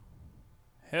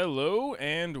Hello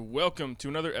and welcome to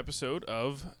another episode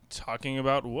of Talking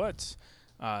About What.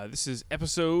 This is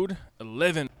episode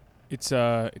 11. It's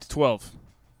 12.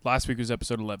 Last week was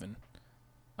episode 11.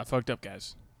 I fucked up,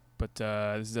 guys, but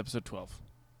this is episode 12,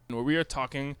 where we are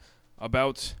talking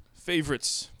about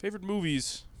favorite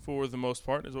movies for the most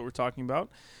part is what we're talking about.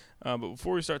 But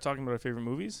before we start talking about our favorite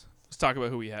movies, let's talk about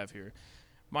who we have here.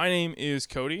 My name is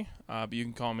Cody, but you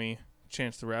can call me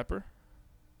Chance the Rapper.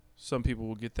 Some people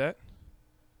will get that,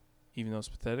 even though it's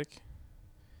pathetic.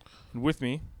 And with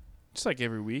me, just like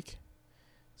every week,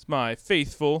 is my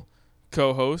faithful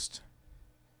co-host,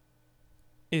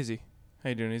 Izzy. How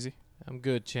you doing, Izzy? I'm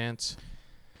good, Chance.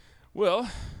 Well,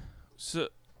 so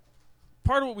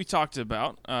part of what we talked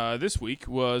about this week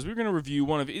was we were going to review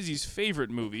one of Izzy's favorite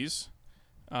movies.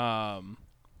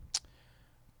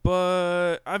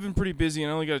 But I've been pretty busy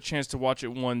and I only got a chance to watch it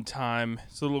one time.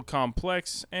 It's a little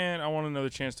complex, and I want another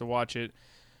chance to watch it.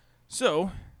 So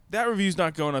that review's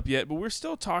not going up yet, but we're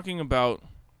still talking about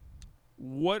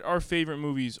what our favorite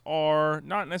movies are,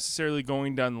 not necessarily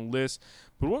going down the list,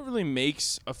 but what really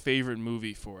makes a favorite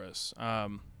movie for us.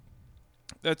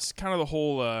 That's kind of the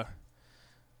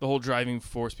whole driving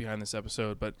force behind this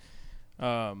episode. But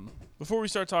before we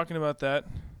start talking about that,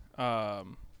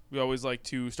 we always like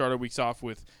to start our weeks off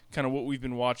with kind of what we've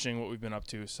been watching, what we've been up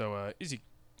to. So, Izzy,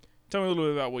 tell me a little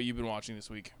bit about what you've been watching this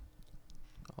week.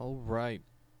 All right.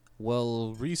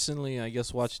 Well, recently I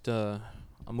guess watched a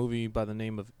movie by the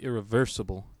name of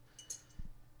Irreversible,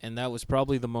 and that was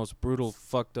probably the most brutal,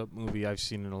 fucked up movie I've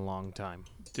seen in a long time.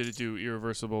 Did it do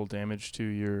irreversible damage to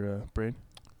your brain?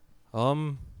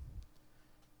 I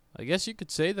guess you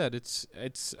could say that it's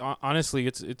honestly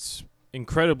it's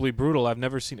incredibly brutal. I've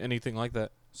never seen anything like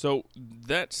that. So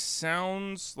that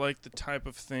sounds like the type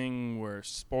of thing where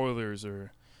spoilers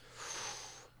are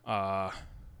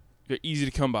they're easy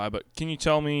to come by. But can you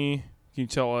tell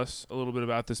us a little bit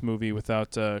about this movie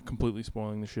without completely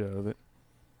spoiling the shit out of it?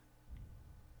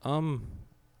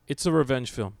 It's a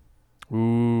revenge film.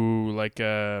 Ooh, like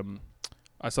I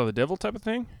Saw the Devil type of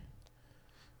thing?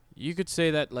 You could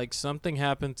say that like something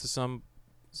happened to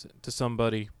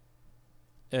somebody,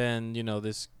 and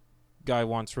this guy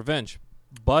wants revenge.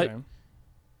 But Okay.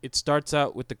 it starts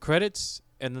out with the credits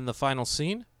and then the final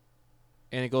scene,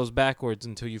 and it goes backwards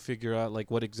until you figure out like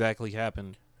what exactly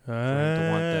happened for him to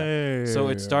want that. So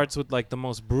it starts with like the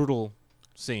most brutal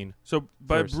scene. So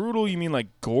by first. brutal, you mean like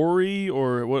gory,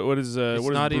 or what is It's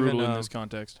what is not brutal even, in this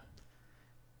context?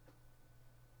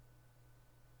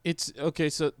 It's okay.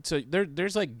 So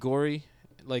there's like gory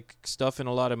like stuff in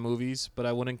a lot of movies, but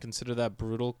I wouldn't consider that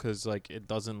brutal because like it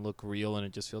doesn't look real and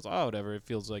it just feels whatever. It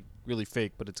feels like really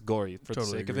fake, but it's gory for Totally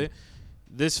the sake agree. of it.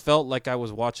 This felt like I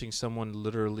was watching someone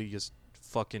literally just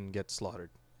fucking get slaughtered,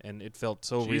 and it felt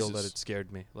so real that Jesus. it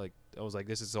scared me. Like I was like,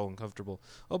 this is so uncomfortable.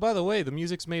 Oh, by the way, the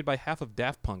music's made by half of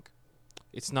Daft Punk.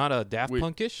 It's not a Daft Wait,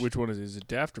 Punkish. Which one is it? Is it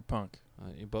Daft or Punk?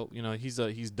 But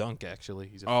he's Dunk actually.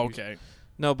 He's a Oh, fusion- okay.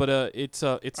 No, but it's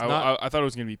not. I thought it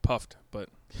was gonna be Puffed, but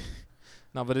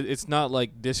No, but it's not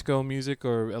like disco music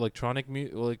or electronic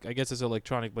music. Well, like, I guess it's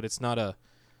electronic, but it's not a.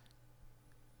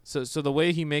 So the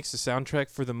way he makes the soundtrack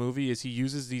for the movie is he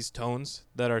uses these tones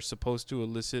that are supposed to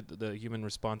elicit the human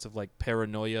response of like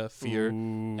paranoia, fear,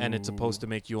 and it's supposed to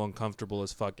make you uncomfortable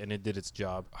as fuck, and it did its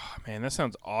job. Oh, man, that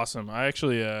sounds awesome. I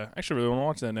actually really want to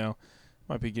watch that now.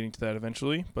 Might be getting to that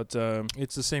eventually, but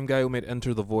It's the same guy who made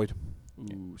Enter the Void,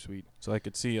 ooh, sweet. so I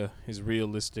could see his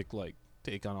realistic like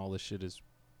take on all this shit is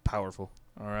powerful.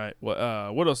 All right. What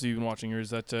else have you been watching, or is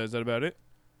that about it?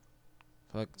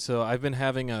 Fuck. So I've been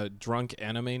having a drunk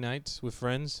anime nights with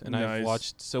friends, and Nice. I've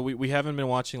watched. So we haven't been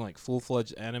watching like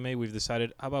full-fledged anime. We've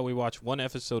decided, how about we watch one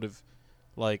episode of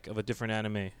a different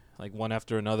anime, like one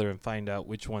after another, and find out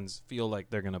which ones feel like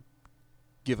they're gonna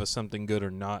give us something good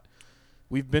or not.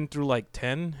 We've been through like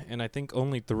 10, and I think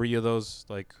only 3 of those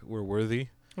like were worthy.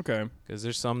 Okay. Because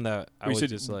there's some that I You was said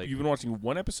just like. you've been watching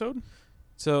one episode.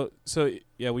 So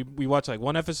yeah, we watch like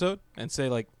one episode and say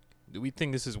like, do we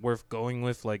think this is worth going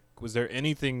with? Like, was there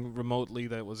anything remotely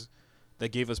that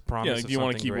gave us promise? Yeah, like, of do you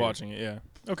want to something keep greater? watching it? Yeah.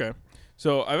 Okay.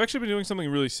 So I've actually been doing something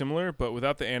really similar, but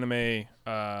without the anime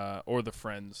or the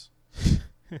Friends.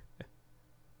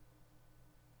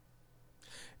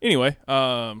 Anyway,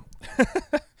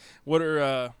 what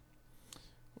are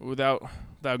without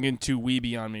getting too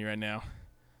weeby on me right now?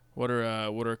 What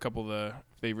are a couple of the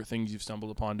favorite things you've stumbled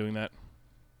upon doing that?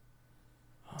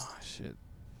 Oh shit.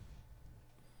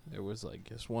 There was like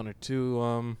just one or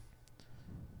two.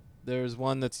 There's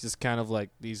one that's just kind of like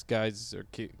these guys are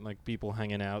like people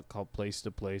hanging out called Place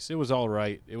to Place. It was all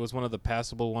right. It was one of the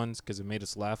passable ones because it made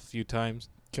us laugh a few times.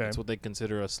 Okay. That's what they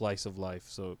consider a slice of life,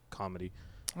 so comedy.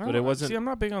 But it wasn't. See, I'm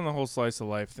not big on the whole slice of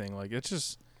life thing. Like, it's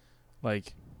just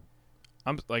like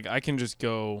I can just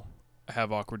go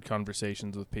have awkward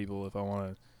conversations with people if I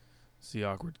want to see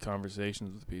awkward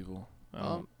conversations with people.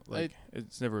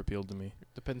 It's never appealed to me.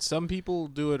 Depends. Some people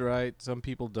do it right. Some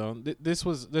people don't. This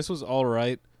was all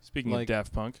right. Speaking of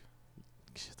Daft Punk,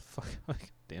 shut the fuck up.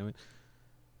 Damn it.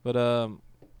 But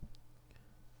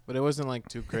it wasn't like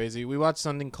too crazy. We watched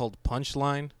something called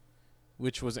Punchline,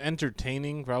 which was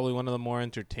entertaining, probably one of the more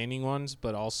entertaining ones,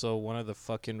 but also one of the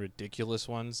fucking ridiculous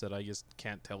ones that I just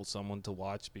can't tell someone to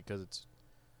watch because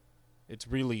it's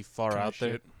really far out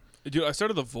there. Dude, I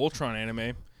started the Voltron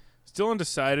anime. Still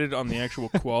undecided on the actual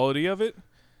quality of it.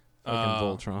 Fucking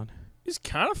Voltron. It's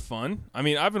kind of fun. I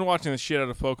mean, I've been watching the shit out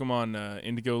of Pokemon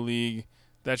Indigo League.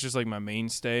 That's just like my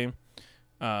mainstay.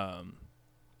 But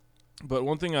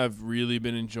one thing I've really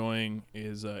been enjoying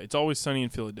is It's Always Sunny in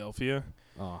Philadelphia.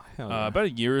 Oh, hell yeah. About a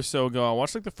year or so ago, I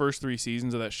watched like the first 3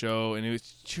 seasons of that show, and it was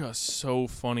just so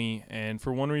funny. And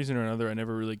for one reason or another, I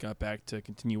never really got back to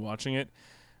continue watching it.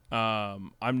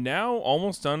 I'm now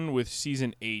almost done with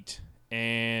season 8,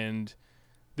 and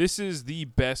this is the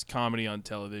best comedy on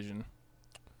television.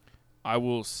 I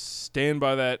will stand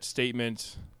by that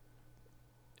statement.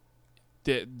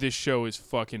 This show is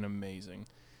fucking amazing.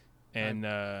 And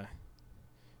if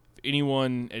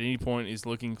anyone at any point is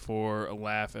looking for a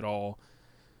laugh at all,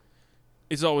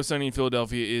 It's Always Sunny in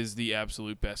Philadelphia is the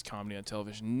absolute best comedy on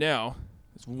television. Now,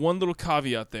 there's one little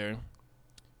caveat there.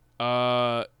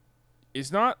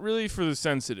 It's not really for the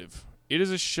sensitive. It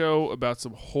is a show about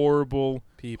some horrible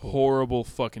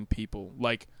fucking people.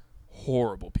 Like,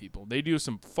 horrible people. They do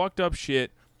some fucked up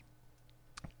shit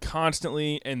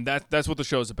constantly, and that's what the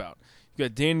show's about. You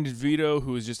got Danny DeVito,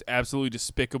 who is just absolutely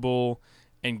despicable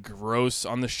and gross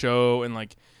on the show, and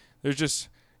like, there's just,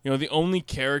 the only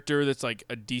character that's like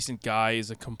a decent guy is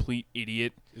a complete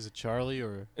idiot. Is it Charlie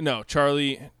or no?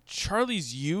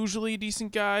 Charlie's usually a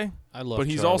decent guy. I love, but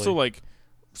he's Charlie. also like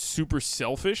super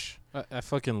selfish. I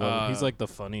fucking love him. He's like the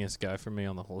funniest guy for me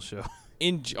on the whole show.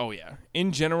 In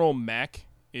general, Mac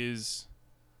is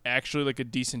actually like a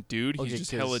decent dude. He's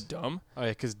just hella dumb. Oh yeah,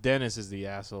 because Dennis is the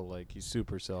asshole. Like, he's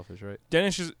super selfish, right?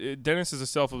 Dennis is a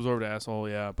self-absorbed asshole.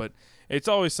 Yeah, but It's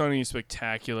Always Sunny is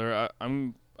spectacular.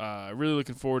 I'm really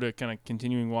looking forward to kind of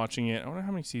continuing watching it. I wonder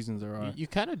how many seasons there are. You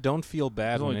kind of don't feel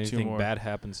bad There's when only 2 anything more. bad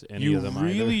happens to any of them either.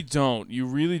 You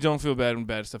really don't feel bad when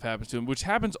bad stuff happens to him, which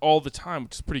happens all the time,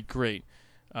 which is pretty great.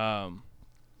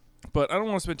 But I don't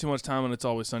want to spend too much time on It's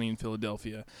Always Sunny in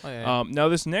Philadelphia. Oh, yeah. Now,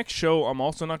 this next show I'm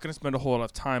also not going to spend a whole lot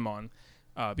of time on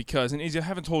because, and Izzy, I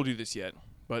haven't told you this yet,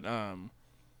 but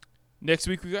next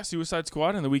week we got Suicide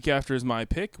Squad, and the week after is my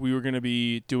pick. We were going to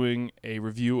be doing a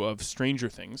review of Stranger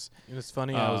Things. And it's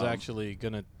funny, I was actually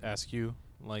going to ask you,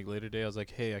 like, later today, I was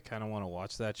like, hey, I kind of want to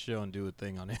watch that show and do a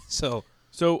thing on it. So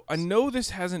I know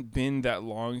this hasn't been that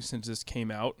long since this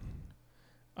came out,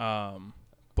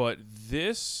 but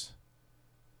this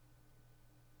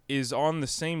is on the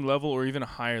same level or even a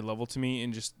higher level to me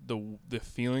in just the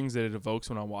feelings that it evokes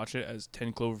when I watch it as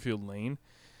 10 Cloverfield Lane.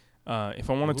 If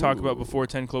I want to talk about before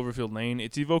 10 Cloverfield Lane,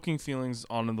 it's evoking feelings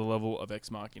on the level of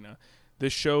Ex Machina.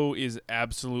 This show is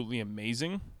absolutely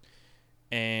amazing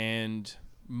and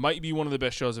might be one of the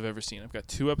best shows I've ever seen. I've got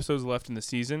 2 episodes left in the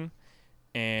season,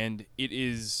 and it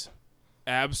is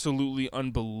absolutely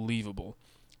unbelievable.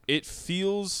 It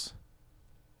feels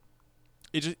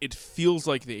like the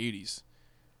 80s.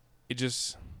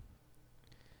 It's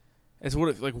what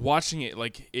it, like watching it,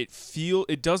 like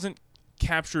it doesn't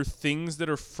capture things that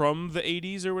are from the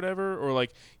 80s or whatever, or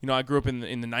like, I grew up in the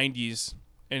 90s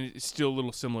and it's still a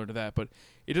little similar to that, but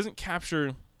it doesn't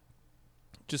capture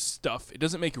just stuff. It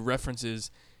doesn't make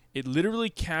references. It literally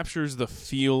captures the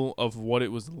feel of what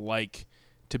it was like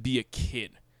to be a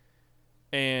kid.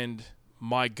 And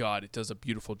my God, it does a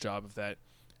beautiful job of that.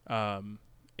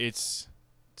 It's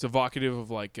evocative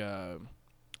of like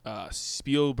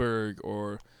Spielberg,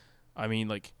 or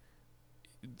like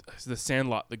The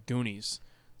Sandlot, The Goonies.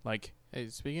 Like, hey,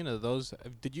 speaking of those,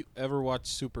 did you ever watch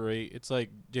Super 8? It's like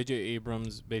J.J.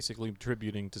 Abrams basically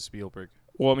tributing to Spielberg.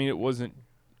 Well, it wasn't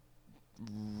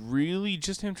really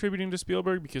just him tributing to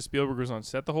Spielberg because Spielberg was on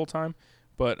set the whole time.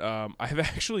 But I have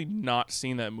actually not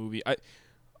seen that movie. I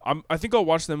think I'll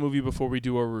watch that movie before we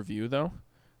do our review, though.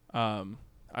 I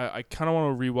kind of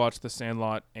want to rewatch The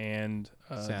Sandlot and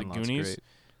The Goonies. Great.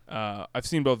 I've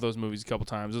seen both those movies a couple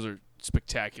times. Those are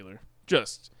spectacular.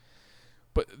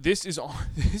 But this is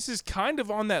kind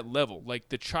of on that level. Like,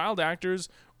 the child actors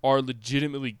are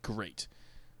legitimately great.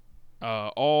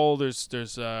 There's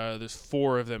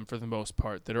 4 of them for the most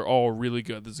part that are all really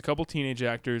good. There's a couple teenage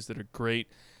actors that are great.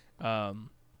 The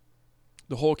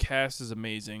whole cast is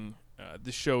amazing.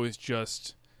 This show is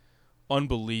just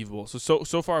unbelievable.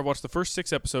 So far, I've watched the first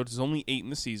 6 episodes. There's only 8 in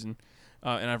the season,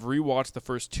 and I've rewatched the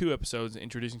first 2 episodes,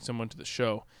 introducing someone to the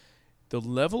show. The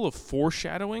level of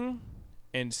foreshadowing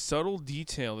and subtle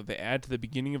detail that they add to the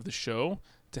beginning of the show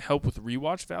to help with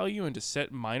rewatch value and to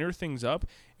set minor things up.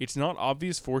 It's not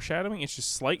obvious foreshadowing. It's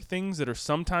just slight things that are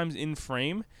sometimes in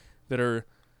frame that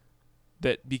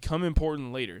become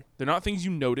important later. They're not things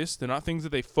you notice. They're not things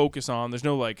that they focus on. There's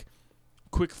no like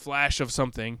quick flash of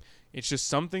something. It's just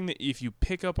something that if you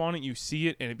pick up on it, you see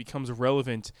it, and it becomes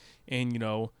relevant in,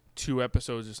 2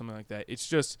 episodes or something like that. It's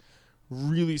just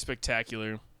really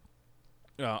spectacular.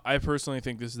 I personally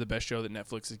think this is the best show that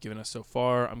Netflix has given us so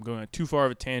far. I'm going on too far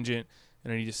of a tangent,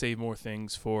 and I need to save more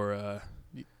things for our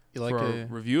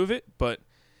review of it. But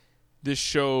this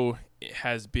show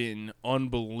has been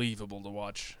unbelievable to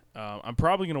watch. I'm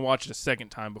probably going to watch it a second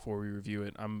time before we review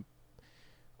it. I'm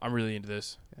really into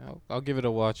this. Yeah, I'll give it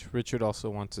a watch. Richard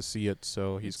also wants to see it,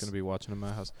 so he's going to be watching it in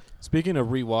my house. Speaking of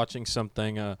rewatching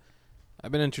something,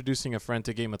 I've been introducing a friend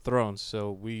to Game of Thrones,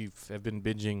 so we have been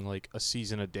binging like a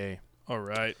season a day. All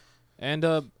right. And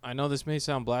I know this may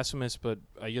sound blasphemous, but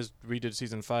I just redid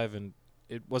season 5, and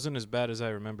it wasn't as bad as I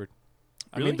remembered.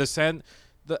 Really?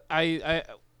 I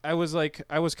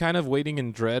was kind of waiting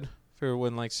in dread for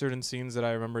when like certain scenes that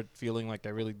I remembered feeling like I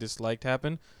really disliked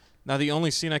happen. Now the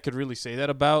only scene I could really say that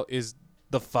about is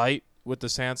the fight with the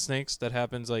sand snakes that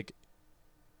happens like,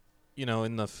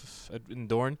 in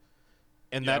Dorne.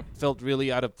 And that felt really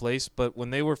out of place, but when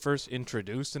they were first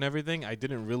introduced and everything, I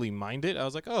didn't really mind it. I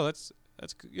was like, "Oh, that's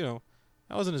that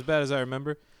wasn't as bad as I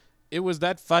remember." It was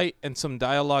that fight and some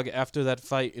dialogue after that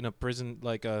fight in a prison,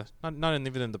 like not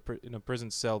even in a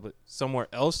prison cell, but somewhere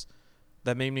else,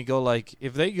 that made me go like,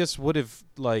 if they just would have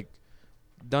like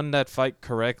done that fight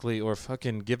correctly or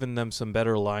fucking given them some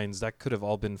better lines, that could have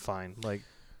all been fine. Like,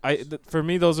 for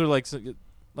me, those are like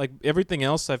everything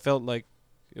else. I felt like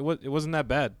it wasn't that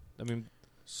bad. I mean.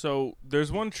 So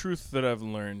there's one truth that I've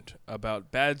learned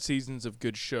about bad seasons of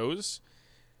good shows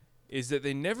is that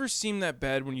they never seem that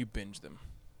bad when you binge them.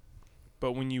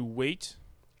 But when you wait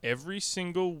every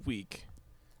single week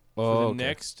for the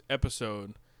next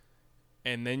episode,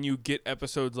 and then you get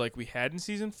episodes like we had in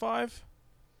season 5,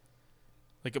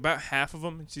 like about half of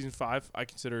them in season 5, I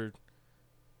consider,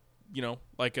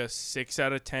 like a 6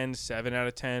 out of 10, 7 out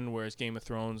of 10, whereas Game of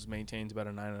Thrones maintains about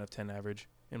a 9 out of 10 average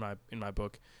in my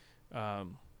book.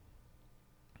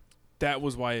 That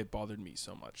was why it bothered me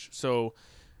so much. So,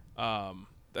 I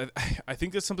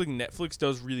think that's something Netflix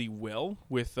does really well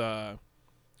with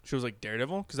shows like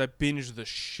Daredevil, because I binged the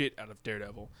shit out of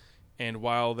Daredevil, and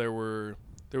while there was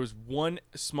one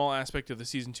small aspect of the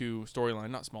season 2 storyline,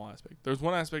 not small aspect, there was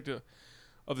one aspect of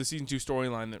the season 2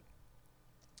 storyline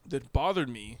that bothered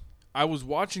me. I was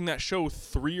watching that show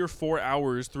 3 or 4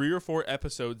 hours, 3 or 4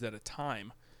 episodes at a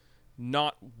time.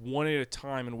 Not one at a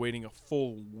time and waiting a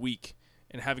full week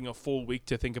and having a full week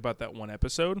to think about that one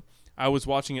episode. I was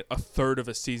watching it a third of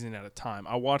a season at a time.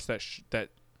 I watched that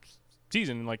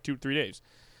season in like 2-3 days.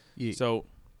 Yeah. So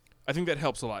I think that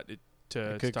helps a lot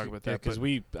to talk about that. Because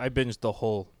I binged the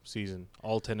whole season,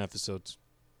 all 10 episodes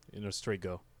in a straight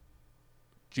go.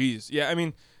 Jeez. Yeah, I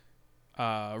mean,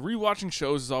 rewatching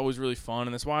shows is always really fun,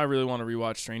 and that's why I really want to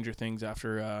rewatch Stranger Things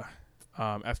after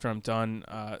I'm done.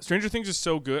 Stranger Things is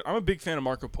so good. I'm a big fan of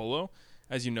Marco Polo.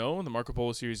 As you know, the Marco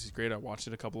Polo series is great. I watched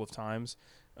it a couple of times.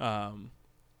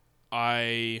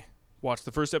 I watched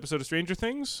the first episode of Stranger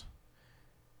Things,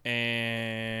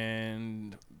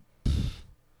 and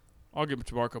I'll get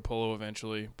to Marco Polo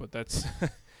eventually, but that's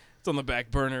it's on the back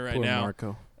burner right now.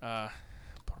 Marco.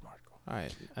 Poor Marco. All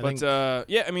right.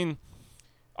 I mean,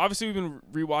 obviously we've been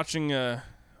rewatching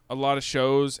a lot of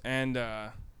shows, and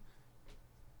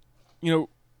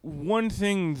one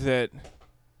thing that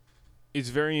is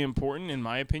very important, in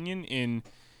my opinion, in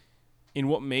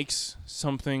what makes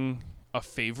something a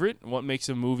favorite, what makes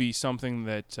a movie something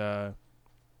that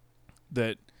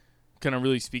that kind of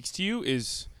really speaks to you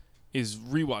is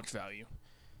rewatch value.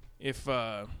 If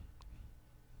like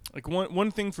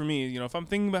one thing for me, if I'm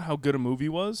thinking about how good a movie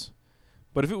was,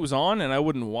 but if it was on and I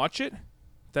wouldn't watch it,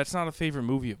 that's not a favorite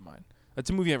movie of mine. That's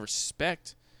a movie I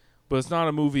respect, but it's not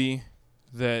a movie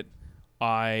that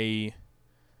I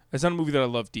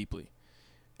love deeply.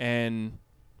 And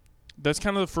that's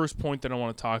kind of the first point that I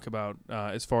want to talk about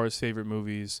as far as favorite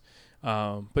movies.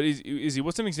 But Izzy,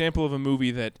 what's an example of a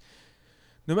movie that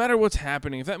no matter what's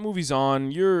happening, if that movie's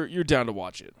on, you're down to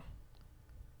watch it?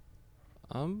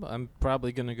 I'm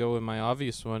probably going to go with my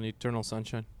obvious one, Eternal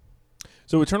Sunshine.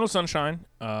 So Eternal Sunshine.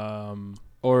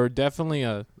 Or definitely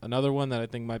another one that I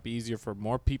think might be easier for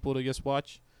more people to just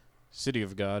watch, City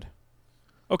of God.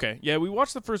 Okay, yeah, we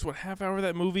watched the first half hour of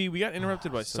that movie. We got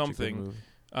interrupted by Such a good something. movie.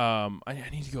 I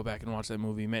need to go back and watch that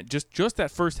movie, man. Just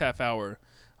that first half hour.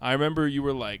 I remember you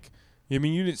were like, I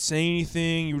mean, you didn't say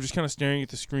anything. You were just kind of staring at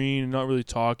the screen and not really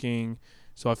talking.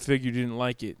 So I figured you didn't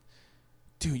like it.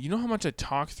 Dude, you know how much I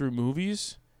talk through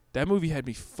movies? That movie had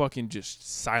me fucking just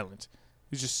silent.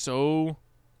 It was just so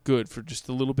good for just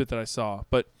the little bit that I saw.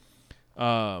 But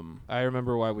I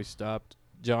remember why we stopped.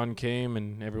 John came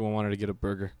and everyone wanted to get a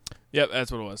burger. yeah,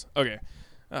 that's what it was. Okay.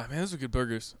 Man, those are good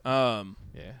burgers. Yeah.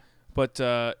 But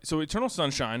so Eternal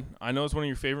Sunshine, I know it's one of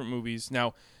your favorite movies.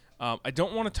 Now, I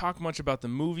don't want to talk much about the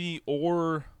movie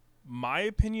or my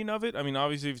opinion of it. I mean,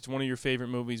 obviously, if it's one of your favorite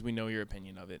movies, we know your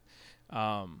opinion of it,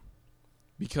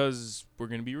 because we're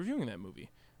going to be reviewing that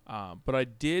movie. But I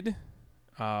did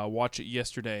watch it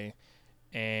yesterday,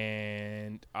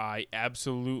 and I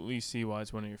absolutely see why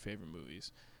it's one of your favorite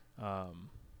movies.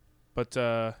 But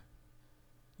can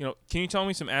you tell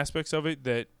me some aspects of it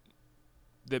that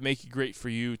make it great for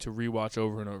you to rewatch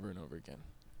over and over and over again?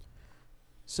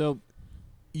 So,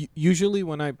 usually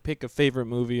when I pick a favorite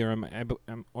movie, or I'm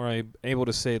able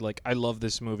to say like I love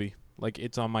this movie, like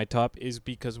it's on my top, is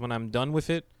because when I'm done with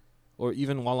it, or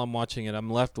even while I'm watching it, I'm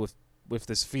left with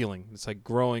this feeling. It's like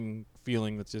growing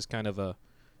feeling that's just kind of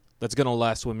that's gonna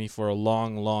last with me for a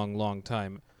long, long, long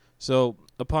time. So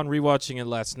upon rewatching it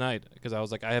last night, because I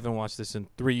was like, I haven't watched this in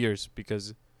 3 years,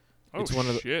 because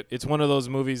it's one of those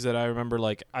movies that I remember,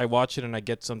 like I watch it and I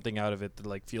get something out of it that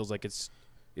like feels like it's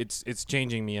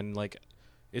changing me, and like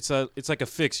it's like a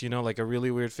fix, like a really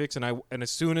weird fix. And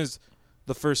as soon as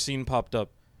the first scene popped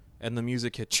up and the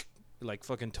music hit, like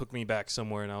fucking took me back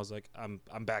somewhere, and I was like, I'm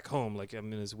back home, like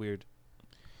I'm in this weird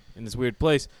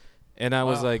place. And I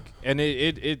was like, and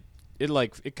it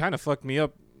kind of fucked me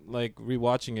up, like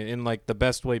rewatching it in like the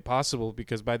best way possible,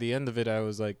 because by the end of it I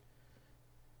was like,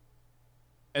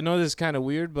 I know this is kind of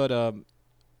weird, but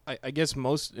I guess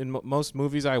most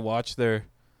movies I watch, they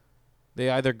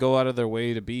either go out of their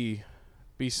way to be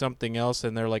something else,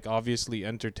 and they're like obviously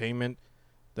entertainment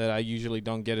that I usually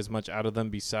don't get as much out of them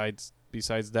besides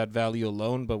that value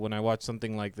alone. But when I watch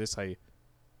something like this, I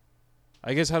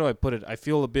guess, how do I put it? I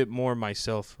feel a bit more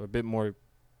myself, a bit more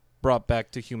brought back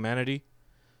to humanity.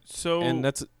 So, and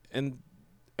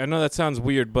I know that sounds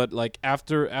weird, but like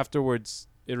afterwards,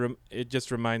 it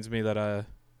just reminds me that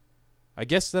I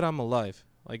guess that I'm alive.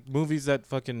 Like movies that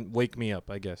fucking wake me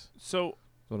up, I guess. So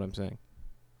that's what I'm saying.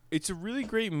 It's a really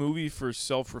great movie for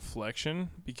self-reflection,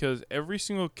 because every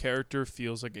single character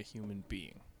feels like a human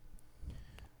being.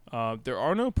 There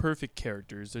are no perfect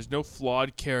characters. There's no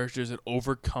flawed characters that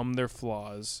overcome their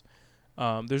flaws.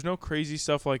 There's no crazy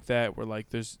stuff like that where like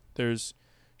there's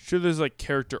like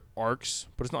character arcs,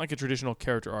 but it's not like a traditional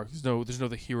character arc. There's no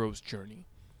the hero's journey.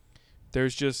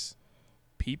 There's just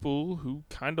people who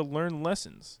kind of learn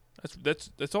lessons.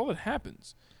 That's all that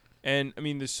happens. And I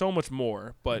mean, there's so much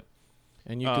more, but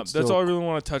and you that's all I really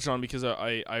want to touch on, because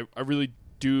I really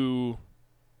do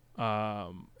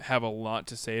have a lot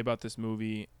to say about this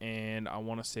movie, and I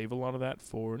want to save a lot of that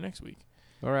for next week.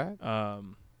 All right.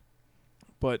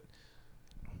 But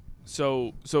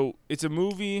so it's a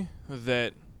movie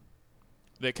that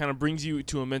kind of brings you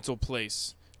to a mental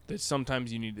place that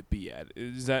sometimes you need to be at.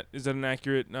 Is that an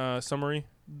accurate summary?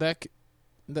 That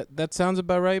sounds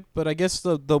about right, but I guess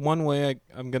the one way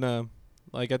I'm gonna,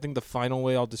 like, I think the final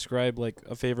way I'll describe like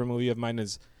a favorite movie of mine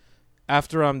is,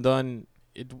 after I'm done,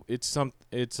 it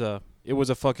was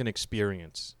a fucking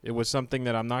experience. It was something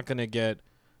that I'm not gonna get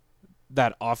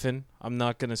that often. I'm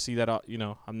not gonna see that.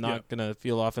 I'm not gonna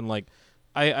feel often. Like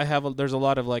there's a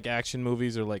lot of like action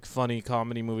movies or like funny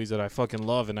comedy movies that I fucking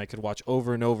love, and I could watch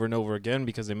over and over and over again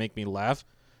because they make me laugh,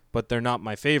 but they're not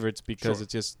my favorites because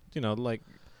it's just like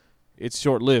it's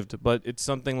short lived. But it's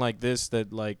something like this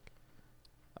that like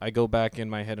I go back in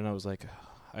my head and I was like,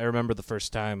 I remember the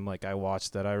first time like I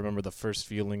watched that. I remember the first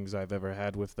feelings I've ever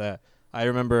had with that. I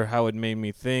remember how it made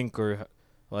me think, or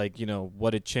like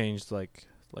what it changed like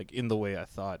in the way I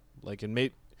thought. Like in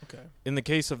the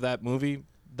case of that movie,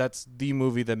 that's the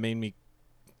movie that made me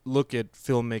look at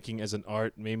filmmaking as an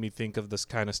art, made me think of this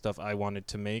kind of stuff I wanted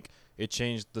to make. It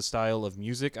changed the style of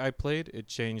music I played. It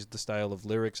changed the style of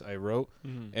lyrics I wrote,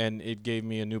 and it gave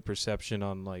me a new perception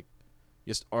on like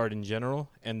just art in general,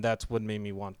 and that's what made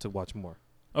me want to watch more.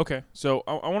 Okay, so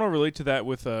I want to relate to that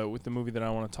with the movie that I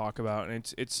want to talk about,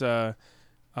 and it's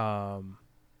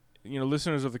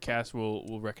listeners of the cast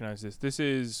will recognize this. This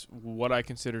is what I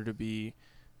consider to be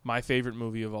my favorite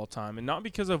movie of all time, and not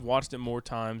because I've watched it more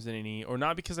times than any, or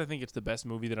not because I think it's the best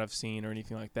movie that I've seen or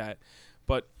anything like that,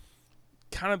 but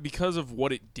kind of because of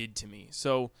what it did to me.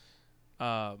 So,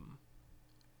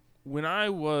 when I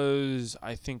was,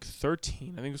 I think,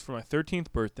 13, I think it was for my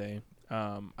 13th birthday,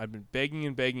 I'd been begging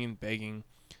and begging and begging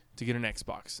to get an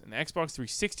Xbox. And the Xbox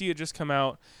 360 had just come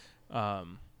out.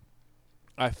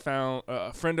 I found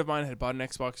a friend of mine had bought an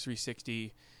Xbox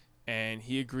 360, and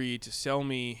he agreed to sell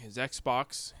me his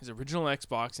Xbox, his original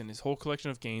Xbox, and his whole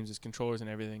collection of games, his controllers and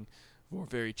everything, for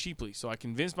very cheaply. So I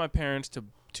convinced my parents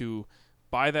to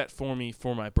buy that for me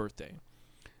for my birthday.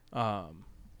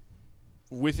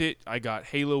 With it, I got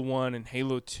Halo 1 and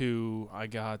Halo 2. I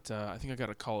think I got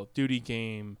a Call of Duty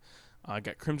game. I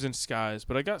got Crimson Skies,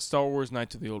 but I got Star Wars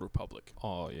Knights of the Old Republic.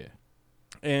 Oh, yeah.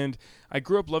 And I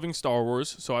grew up loving Star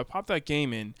Wars, so I popped that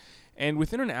game in. And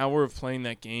within an hour of playing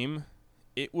that game,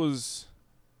 it was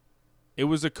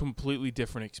a completely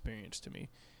different experience to me.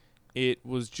 It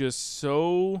was just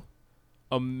so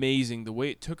amazing the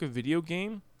way it took a video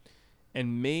game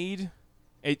and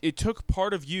it took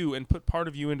part of you and put part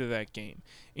of you into that game,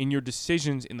 in your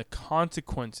decisions, in the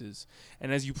consequences.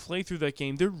 And as you play through that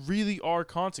game, there really are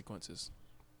consequences.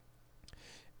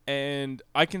 And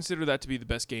I consider that to be the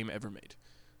best game ever made.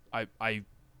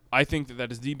 I think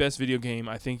that is the best video game.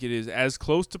 I think it is as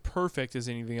close to perfect as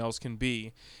anything else can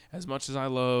be. As much as I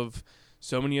love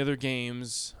so many other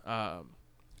games,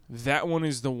 that one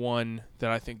is the one that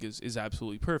I think is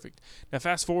absolutely perfect. Now,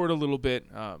 fast forward a little bit,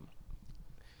 a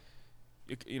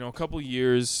couple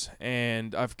years,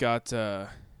 and I've got, I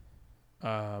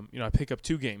pick up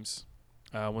 2 games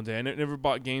one day. I never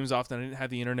bought games often. I didn't have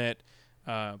the internet,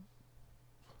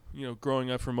 growing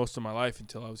up for most of my life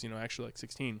until I was, actually like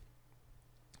 16.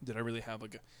 Did I really have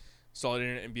like a solid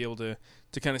internet and be able to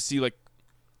kind of see like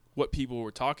what people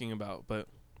were talking about? But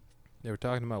They were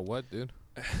talking about what, dude?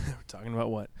 we're talking about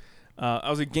what? I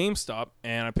was at GameStop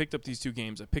and I picked up these 2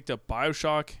 games. I picked up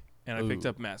BioShock and I picked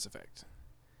up Mass Effect.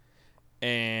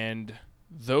 And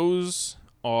those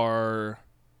are,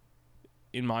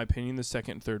 in my opinion, the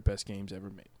second and third best games ever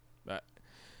made.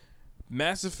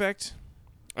 Mass Effect,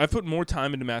 I've put more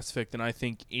time into Mass Effect than I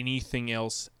think anything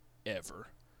else ever.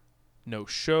 No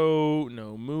show,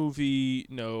 no movie,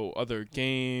 no other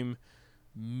game,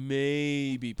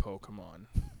 maybe Pokemon,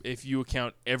 if you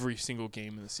account every single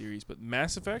game in the series. But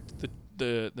Mass Effect,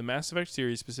 the Mass Effect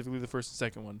series, specifically the first and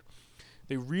second one,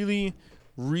 they really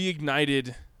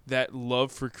reignited that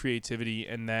love for creativity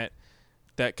and that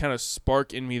kind of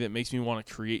spark in me that makes me want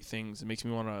to create things. It makes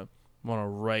me want to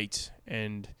write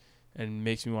and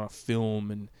makes me want to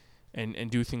film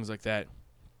and do things like that.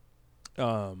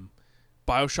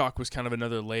 BioShock was kind of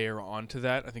another layer onto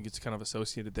that. I think it's kind of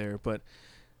associated there. But,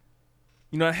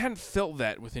 I hadn't felt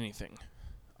that with anything.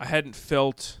 I hadn't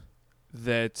felt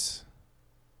that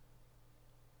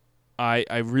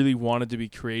I really wanted to be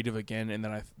creative again, and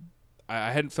that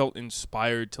I hadn't felt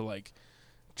inspired to, like,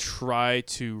 try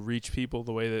to reach people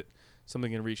the way that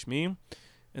something can reach me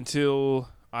until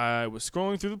I was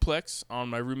scrolling through the Plex on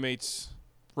my roommate's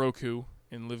Roku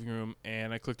in the living room,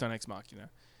 and I clicked on Ex Machina.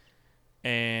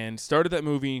 And started that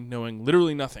movie knowing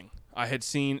literally nothing. I had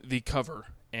seen the cover,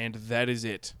 and that is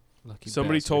it. Lucky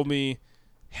Somebody bastard. told me,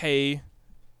 hey,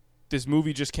 this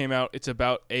movie just came out. It's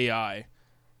about AI.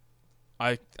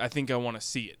 I think I want to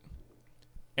see it.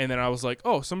 And then I was like,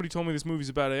 oh, somebody told me this movie's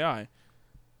about AI.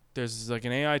 There's like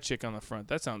an AI chick on the front.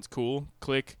 That sounds cool.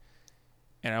 Click.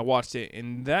 And I watched it.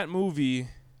 And that movie,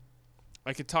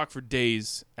 I could talk for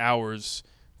days, hours.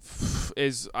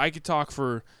 I could talk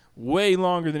for way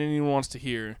longer than anyone wants to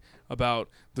hear about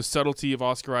the subtlety of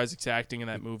Oscar Isaac's acting in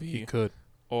that movie. He could.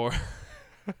 Or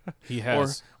he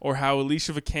has. Or how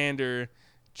Alicia Vikander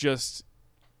just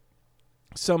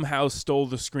somehow stole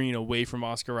the screen away from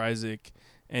Oscar Isaac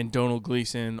and Donald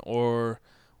Gleason, or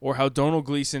how Donald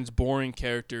Gleason's boring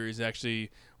character is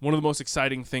actually one of the most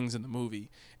exciting things in the movie.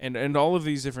 And all of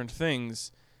these different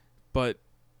things. But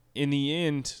in the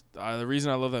end, the reason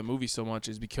I love that movie so much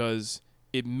is because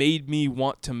it made me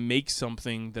want to make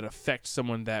something that affects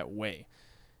someone that way.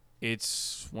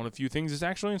 It's one of the few things that's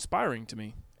actually inspiring to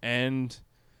me. And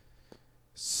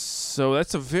so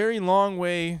that's a very long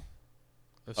way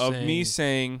of me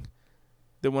saying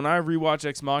that when I rewatch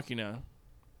Ex Machina,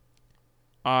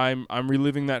 I'm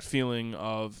reliving that feeling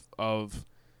of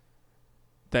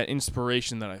that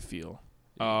inspiration that I feel.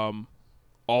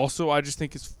 Also, I just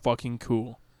think it's fucking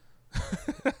cool.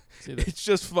 It's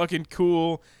just fucking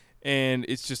cool. And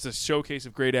it's just a showcase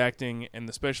of great acting, and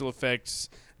the special effects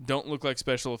don't look like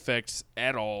special effects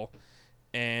at all,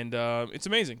 and it's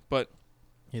amazing. But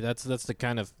yeah, that's the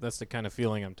kind of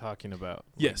feeling I'm talking about.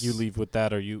 Yes, like you leave with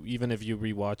that, or you even if you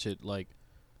rewatch it, like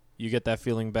you get that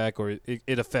feeling back, or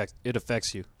it affects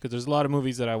you. Because there's a lot of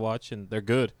movies that I watch and they're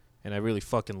good, and I really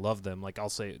fucking love them. Like I'll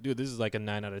say, dude, this is like a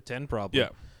 9 out of 10 problem. Yeah,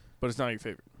 but it's not your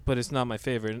favorite. but it's not my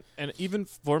favorite. And even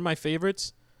for my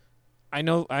favorites, I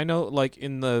know, like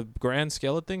in the grand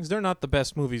scale of things, they're not the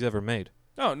best movies ever made.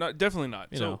 No, definitely not.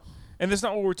 You know. And that's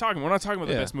not what we're talking about. We're not talking about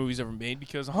the Yeah. best movies ever made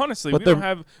because honestly, But we don't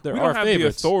have there the are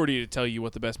favorites. authority to tell you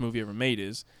what the best movie ever made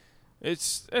is.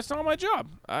 It's not my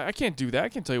job. I can't do that. I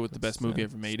can't tell you what the best movie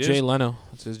ever made is. Jay Leno.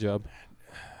 That's his job.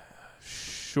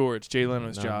 Sure, it's Jay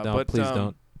Leno's job. No, but please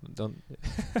don't.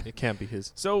 It can't be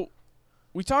his. So,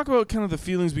 we talk about kind of the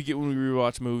feelings we get when we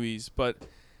rewatch movies, but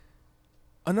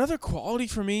another quality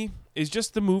for me is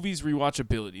just the movie's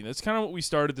rewatchability. That's kind of what we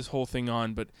started this whole thing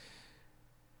on, but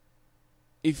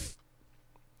if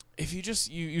you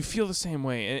just you feel the same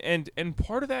way, and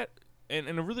part of that, and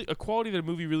a quality that a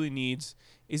movie really needs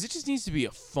is it just needs to be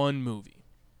a fun movie.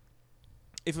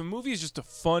 If a movie is just a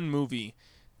fun movie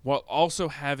while also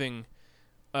having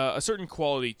a certain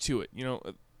quality to it, you know,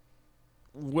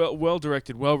 well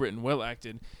directed, well written, well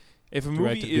acted. If a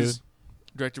movie is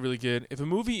directed really good, if a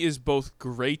movie is both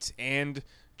great and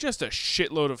just a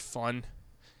shitload of fun,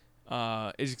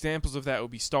 examples of that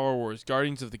would be Star Wars,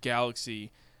 Guardians of the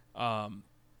Galaxy,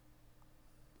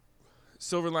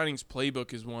 Silver Linings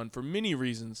Playbook is one for many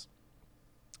reasons.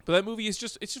 But that movie is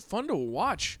just fun to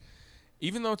watch.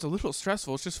 Even though it's a little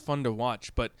stressful, it's just fun to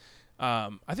watch. But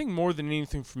I think more than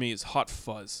anything for me is Hot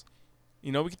Fuzz.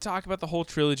 You know, we could talk about the whole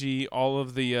trilogy, all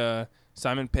of the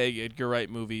Simon Pegg, Edgar Wright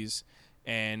movies,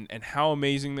 and how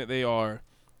amazing that they are.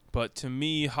 But to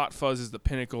me, Hot Fuzz is the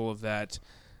pinnacle of that.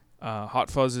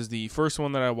 Hot Fuzz is the first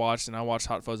one that I watched, and I watched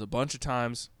Hot Fuzz a bunch of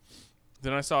times.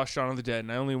 Then I saw Shaun of the Dead,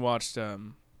 and I only watched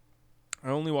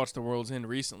The World's End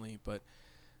recently. But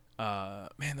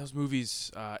man, those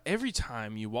movies, every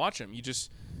time you watch them,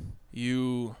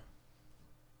 you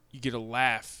get a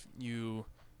laugh. You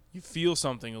feel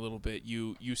something a little bit.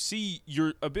 You see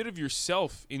a bit of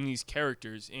yourself in these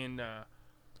characters in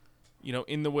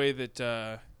in the way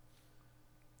that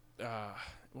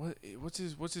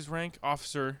what's his rank?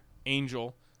 Officer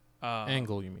Angel.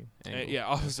 Angle, you mean? Angle. Yeah,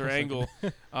 Officer Angle.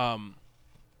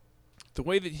 The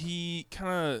way that he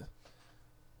kind of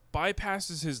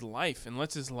bypasses his life and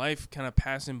lets his life kind of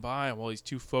pass him by while he's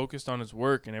too focused on his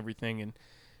work and everything,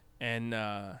 and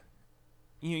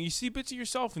you see bits of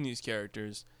yourself in these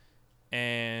characters,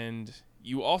 and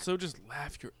you also just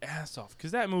laugh your ass off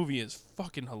because that movie is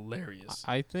fucking hilarious.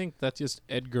 I think that's just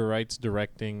Edgar Wright's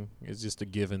directing is just a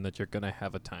given that you're gonna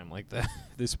have a time like that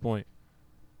at this point.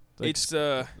 Like, It's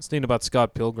thinking about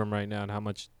Scott Pilgrim right now and how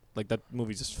much like that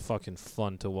movie's just fucking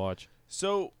fun to watch.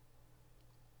 So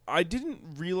I didn't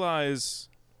realize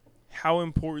how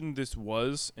important this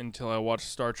was until I watched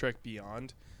Star Trek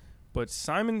Beyond. But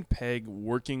Simon Pegg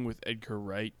working with Edgar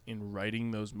Wright in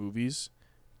writing those movies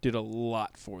did a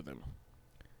lot for them.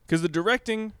 Because the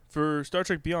directing for Star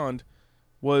Trek Beyond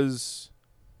was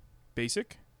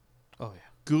basic. Oh yeah.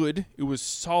 Good. It was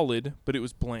solid, but it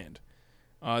was bland.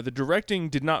 The directing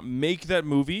did not make that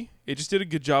movie. It just did a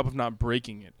good job of not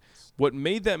breaking it. What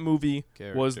made that movie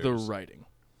was the writing,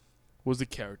 was the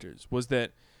characters, was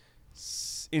that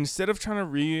instead of trying to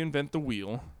reinvent the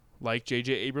wheel like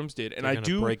J.J. Abrams did, and I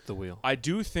do break the wheel. I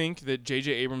do think that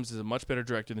J.J. Abrams is a much better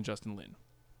director than Justin Lin.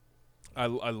 I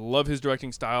love his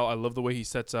directing style. I love the way he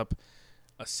sets up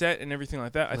a set and everything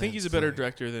like that. I think he's a better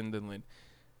director than Lin.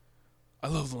 I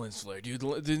love the lens flare, dude.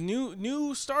 The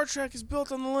new Star Trek is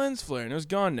built on the lens flare, and it was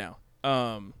gone now.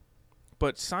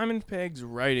 But Simon Pegg's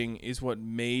writing is what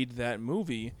made that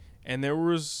movie, and there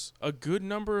was a good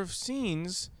number of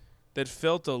scenes that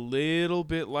felt a little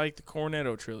bit like the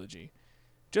Cornetto trilogy.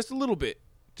 Just a little bit.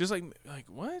 Just like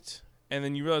what? And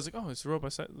then you realize, like, oh, it's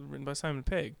written by Simon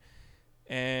Pegg.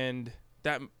 And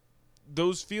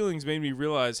those feelings made me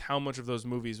realize how much of those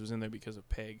movies was in there because of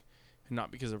Pegg and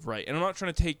not because of Wright. And I'm not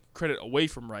trying to take credit away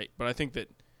from Wright, but I think that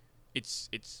it's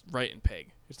Wright and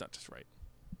Pegg. It's not just Wright.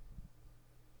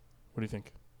 What do you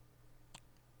think?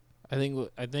 I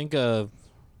think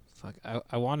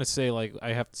I want to say like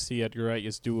I have to see Edgar Wright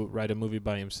just write a movie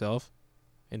by himself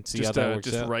and see how that works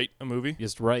out. Just write a movie?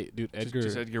 Just write, dude.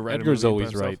 Just Edgar write Edgar's a movie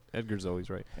always by right. Edgar's always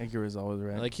right. Edgar is always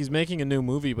right. Like he's making a new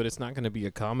movie, but it's not going to be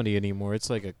a comedy anymore. It's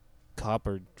like a cop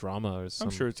or drama or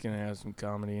something. I'm sure it's going to have some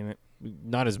comedy in it.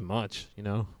 Not as much, you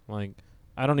know. Like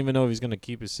I don't even know if he's going to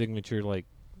keep his signature like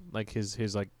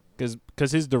his like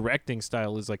because his directing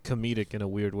style is like comedic in a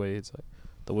weird way. It's like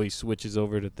the way he switches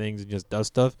over to things and just does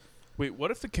stuff. Wait,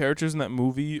 what if the characters in that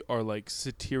movie are like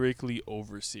satirically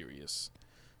over serious?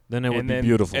 Then it would be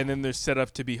beautiful. And then they're set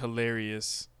up to be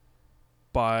hilarious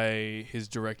by his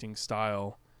directing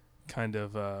style, kind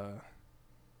of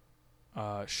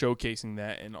showcasing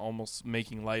that and almost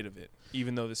making light of it,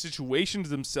 even though the situations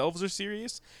themselves are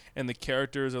serious and the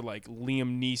characters are like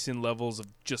Liam Neeson levels of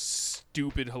just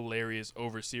stupid, hilarious,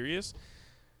 over serious.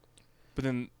 But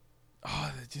then,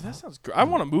 dude, that sounds great. I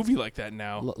want a movie like that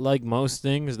now. Like most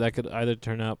things, that could either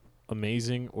turn out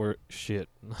amazing or shit.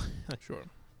 Sure.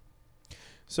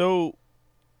 So,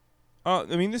 I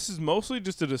mean, this is mostly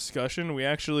just a discussion. We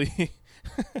actually,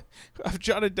 I've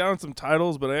jotted down some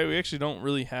titles, but we actually don't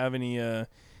really have any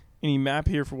map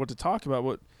here for what to talk about.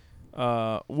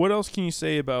 What else can you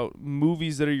say about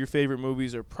movies that are your favorite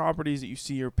movies, or properties that you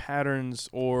see, or patterns,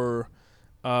 or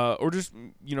just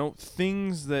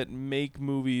things that make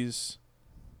movies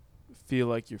feel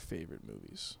like your favorite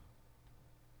movies?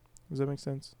 Does that make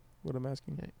sense? What I'm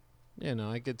asking? Yeah,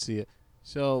 no, I could see it.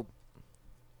 So,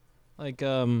 like,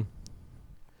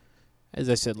 as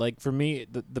I said, like for me,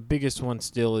 the biggest one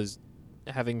still is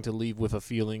having to leave with a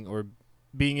feeling or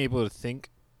being able to think.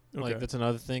 Okay. Like that's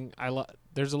another thing.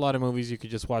 There's a lot of movies you could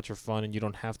just watch for fun and you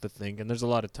don't have to think. And there's a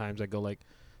lot of times I go like,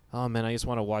 oh man, I just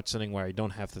want to watch something where I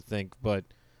don't have to think. But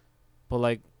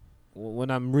like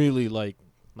when I'm really like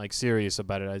serious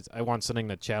about it, I want something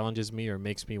that challenges me or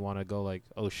makes me want to go like,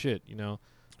 oh shit,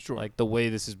 Sure. Like the way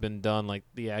this has been done, like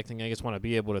the acting. I just want to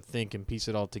be able to think and piece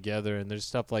it all together. And there's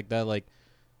stuff like that, like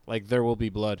There Will Be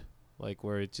Blood. Like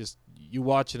where it's just you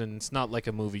watch it and it's not like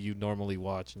a movie you normally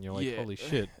watch, and you're like, holy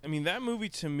shit. I mean, that movie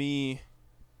to me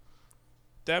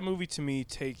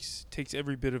takes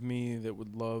every bit of me that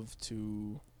would love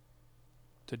to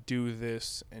do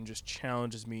this and just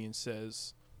challenges me and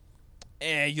says,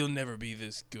 you'll never be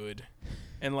this good.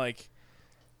 And like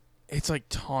it's like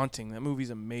taunting. That movie's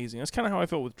amazing. That's kind of how I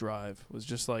felt with Drive. Was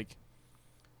just like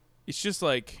it's just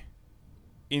like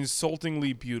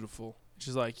insultingly beautiful. It's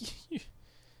just like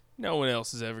no one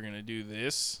else is ever going to do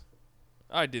this.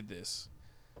 I did this.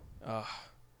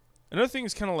 Another thing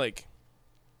is kind of like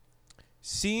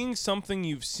seeing something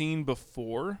you've seen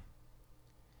before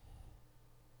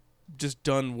just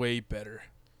done way better.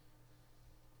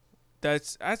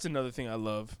 That's another thing I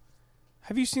love.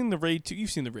 Have you seen The Raid 2? You've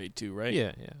seen The Raid 2, right?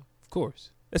 Yeah, of course.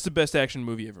 That's the best action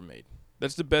movie ever made.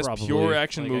 That's the best Probably. pure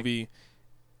action movie.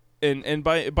 And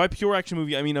by pure action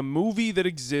movie, I mean a movie that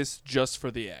exists just for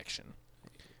the action.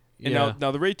 And now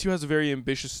The Raid 2 has a very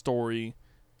ambitious story,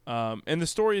 and the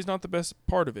story is not the best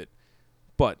part of it.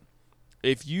 But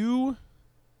if you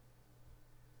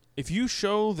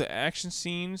show the action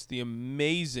scenes, the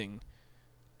amazing,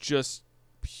 just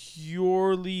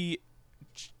purely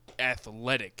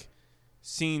athletic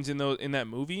scenes in that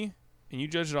movie, and you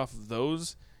judge it off of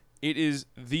those, it is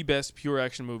the best pure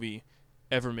action movie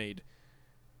ever made.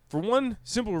 For one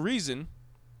simple reason.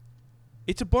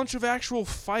 It's a bunch of actual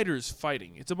fighters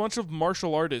fighting. It's a bunch of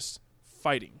martial artists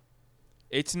fighting.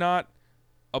 It's not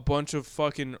a bunch of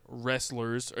fucking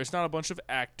wrestlers, or it's not a bunch of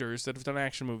actors that have done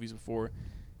action movies before.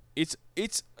 It's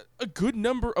a good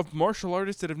number of martial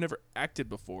artists that have never acted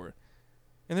before.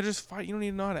 And they're just fight. You don't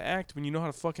even know how to act when you know how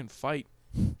to fucking fight.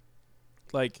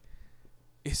 Like,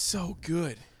 it's so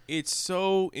good. It's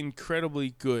so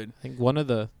incredibly good. I think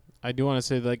I do want to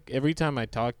say, like, every time I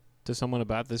talk to someone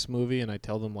about this movie and I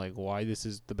tell them like why this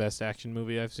is the best action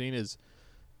movie I've seen, is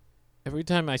every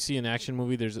time I see an action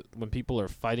movie, when people are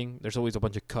fighting, there's always a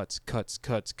bunch of cuts, and it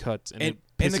pisses me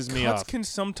off. And the cuts can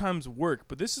sometimes work,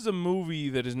 but this is a movie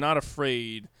that is not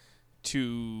afraid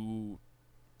to,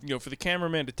 for the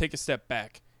cameraman to take a step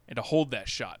back and to hold that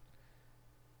shot.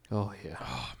 Oh yeah.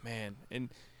 Oh man,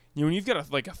 and when you've got a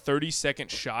 30-second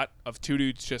shot of two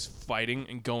dudes just fighting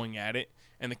and going at it,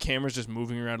 and the camera's just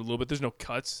moving around a little bit, there's no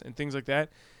cuts and things like that,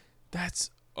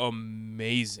 that's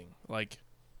amazing. Like,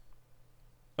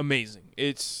 amazing.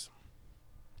 It's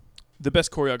the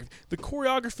best choreography. The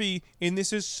choreography in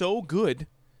this is so good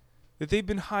that they've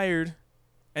been hired,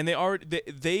 and they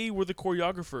were the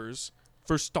choreographers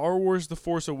for Star Wars The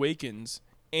Force Awakens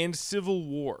and Civil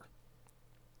War.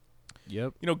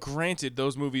 Yep. Granted,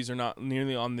 those movies are not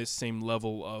nearly on this same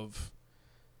level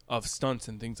of stunts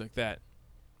and things like that.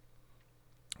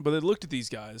 But they looked at these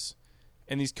guys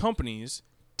and these companies,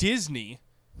 Disney,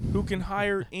 who can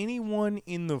hire anyone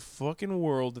in the fucking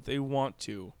world that they want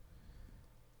to.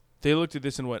 They looked at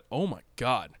this and went, oh my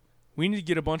God, we need to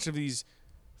get a bunch of these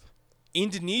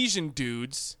Indonesian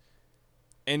dudes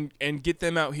and get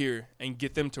them out here and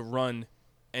get them to run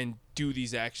and do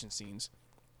these action scenes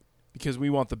because we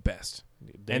want the best.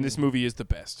 And this movie is the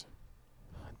best.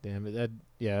 Damn it.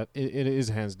 It is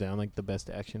hands down like the best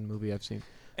action movie I've seen.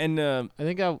 And I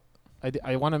think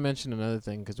I want to mention another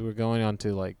thing because we're going on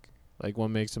to like what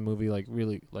makes a movie like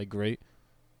really like great.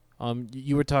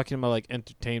 You were talking about like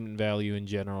entertainment value in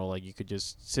general. Like you could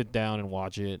just sit down and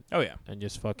watch it Oh yeah, and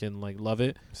just fucking like love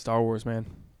it. Star Wars, man.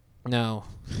 No,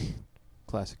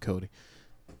 classic Cody.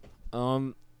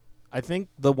 I think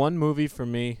the one movie for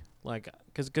me, like,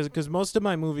 cause most of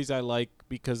my movies I like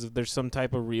because there's some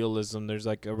type of realism. There's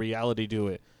like a reality to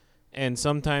it, and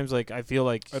sometimes like I feel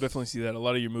like I definitely see that. A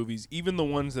lot of your movies, even the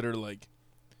ones that are like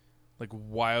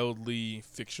wildly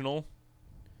fictional,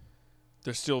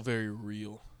 they're still very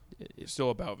real. They're still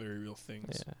about very real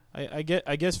things. Yeah,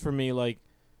 I guess for me like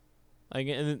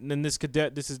and this could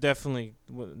this is definitely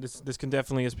this can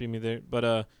definitely just be me there,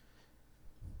 but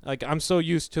like I'm so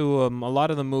used to a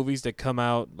lot of the movies that come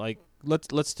out, like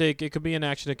let's take, it could be an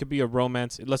action, it could be a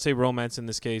romance. Let's say romance in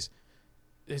this case.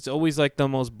 It's always like the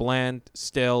most bland,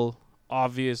 stale,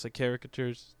 obvious like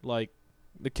caricatures. Like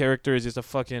the character is just a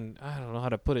fucking, I don't know how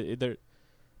to put it. They're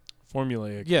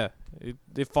Formulaic. yeah,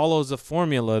 it follows a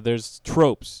formula. There's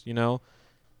tropes, you know.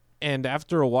 And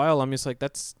after a while, I'm just like,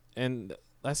 that's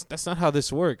not how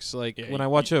this works. Like Yeah, when I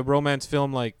watch a romance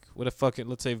film, like with a fucking,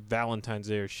 let's say Valentine's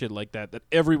Day or shit like that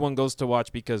everyone goes to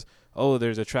watch because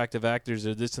there's attractive actors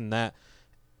or this and that,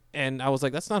 and I was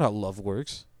like, that's not how love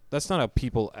works. That's not how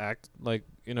people act like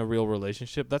in a real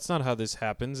relationship. That's not how this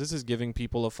happens. This is giving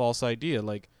people a false idea.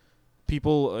 Like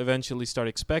people eventually start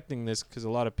expecting this because a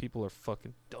lot of people are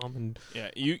fucking dumb and Yeah,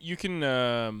 you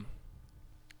can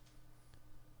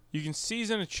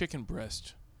season a chicken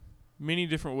breast many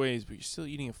different ways, but you're still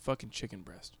eating a fucking chicken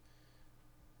breast.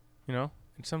 You know?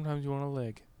 And sometimes you want a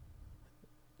leg.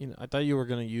 you know, I thought you were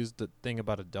gonna use the thing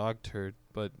about a dog turd,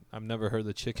 but I've never heard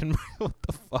the chicken. What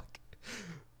the fuck?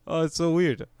 Oh, it's so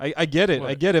weird. I get it. What?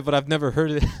 I get it, but I've never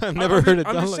heard it. I've never heard it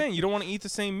I'm done just like. saying, you don't want to eat the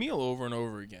same meal over and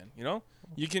over again. You know?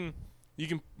 You can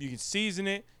season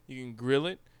it. You can grill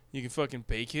it. You can fucking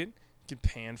bake it. You can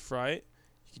pan fry it.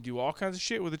 You can do all kinds of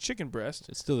shit with a chicken breast.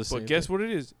 It's still the same. But guess what it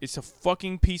is? It's a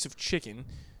fucking piece of chicken.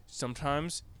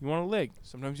 Sometimes you want a leg.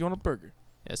 Sometimes you want a burger.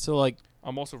 Yeah, so like,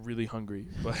 I'm also really hungry,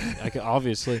 but I can,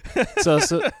 obviously. so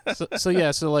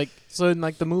in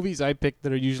like the movies I pick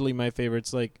that are usually my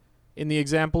favorites, like in the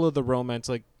example of the romance,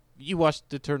 like you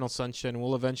watched Eternal Sunshine,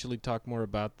 we'll eventually talk more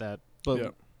about that. But yeah.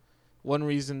 one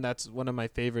reason that's one of my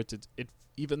favorites, it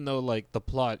even though like the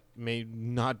plot may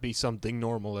not be something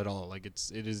normal at all, like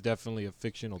it is definitely a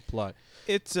fictional plot.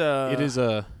 It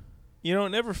It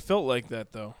never felt like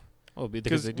that though. Oh,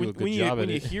 because they do a good job when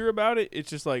at you it. hear about it, it's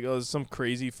just like, it's some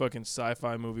crazy fucking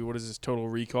sci-fi movie. What is this, Total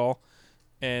Recall?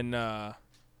 And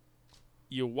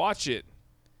you watch it,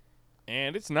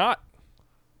 and it's not.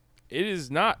 It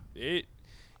is not. It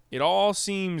all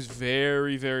seems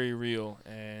very, very real,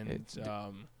 and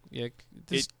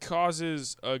it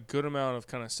causes a good amount of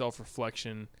kind of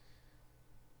self-reflection.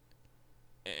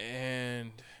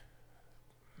 And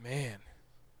man,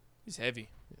 it's heavy.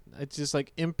 It's just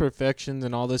like imperfections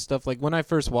and all this stuff. Like when I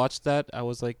first watched that, I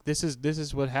was like, this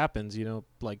is what happens, you know,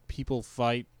 like people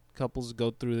fight, couples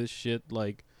go through this shit,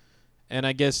 like, and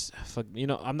I guess,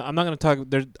 I'm not going to talk,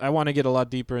 I want to get a lot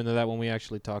deeper into that when we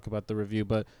actually talk about the review,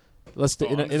 but let's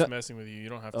I'm just messing with you. You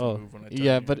don't have to move when I tell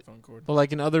you but phone cord. But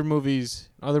like in other movies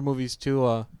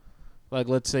too, like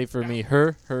let's say for me,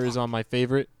 Her is on my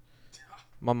favorites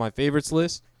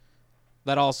list.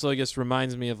 That also just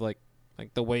reminds me of like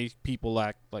the way people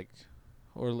act, like,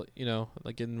 or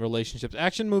like in relationships.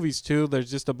 Action movies too.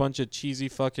 There's just a bunch of cheesy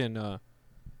fucking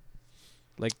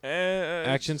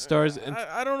action stars. And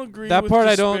I don't agree that with part.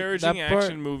 disparaging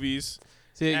action movies.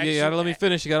 See, you gotta let me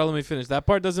finish. That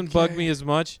part doesn't bug me as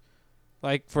much.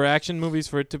 Like for action movies,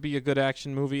 for it to be a good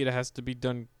action movie, it has to be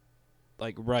done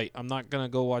like right. I'm not gonna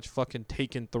go watch fucking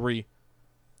Taken 3.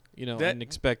 And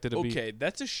expect it to be okay.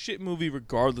 That's a shit movie,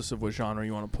 regardless of what genre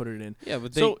you want to put it in. Yeah,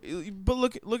 but but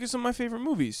look at some of my favorite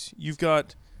movies. You've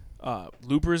got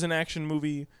Looper is an action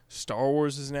movie. Star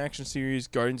Wars is an action series.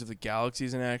 Guardians of the Galaxy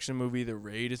is an action movie. The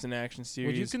Raid is an action series.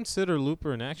 Would you consider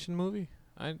Looper an action movie?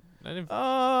 I didn't.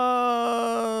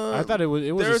 I thought it was.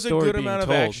 It was there's a story good being amount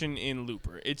told. of action in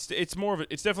Looper. It's more of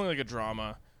it's definitely like a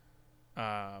drama.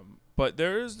 But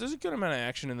there's a good amount of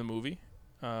action in the movie.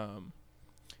 I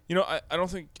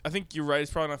think you're right.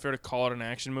 It's probably not fair to call it an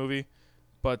action movie,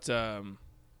 but so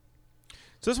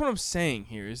that's what I'm saying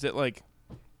here is that like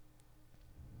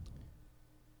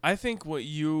I think what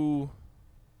you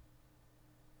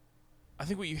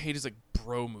hate is like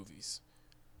bro movies.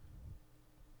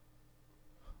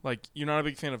 Like you're not a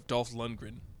big fan of Dolph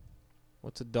Lundgren.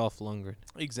 What's a Dolph Lundgren?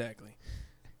 Exactly.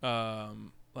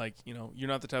 Like you're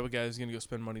not the type of guy who's gonna go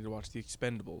spend money to watch The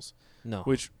Expendables. No.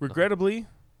 Which regrettably.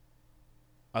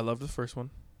 I love the first one.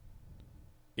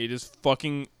 It's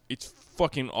fucking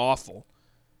awful.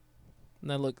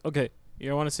 Now look, okay,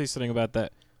 I want to say something about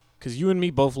that. because you and me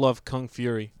both love Kung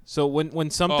Fury. So when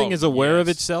something is aware of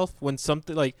yes. itself, when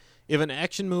something like if an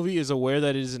action movie is aware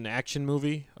that it is an action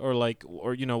movie, or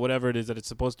whatever it is that it's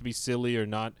supposed to be silly or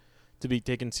not to be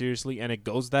taken seriously, and it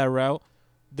goes that route,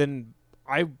 then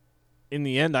in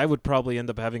the end, I would probably end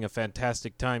up having a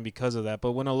fantastic time because of that.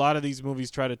 But when a lot of these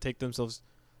movies try to take themselves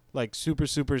like super,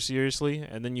 super seriously,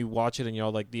 and then you watch it and you're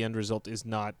all like, the end result is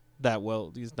not that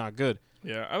well, it's not good.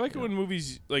 Yeah, I like it when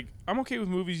movies I'm okay with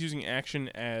movies using action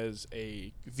as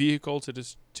a vehicle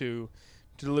to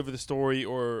deliver the story,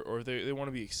 or they want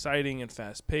to be exciting and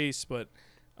fast paced. But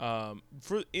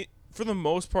for the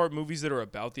most part, movies that are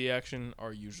about the action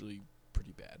are usually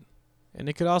pretty bad. And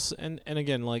it could also, and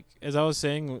again, like as I was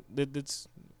saying, it's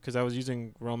because I was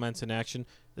using romance and action.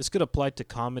 This could apply to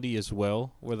comedy as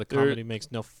well, where the comedy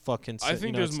makes no fucking sense. I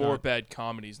think there's more bad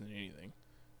comedies than anything.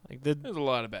 Like there's a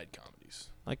lot of bad comedies.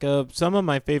 Like some of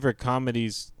my favorite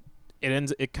comedies,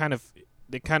 it kind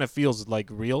of feels like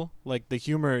real. Like the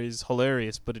humor is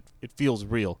hilarious, but it feels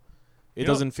real. It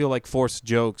doesn't feel like forced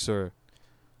jokes or.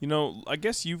 I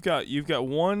guess you've got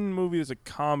one movie that's a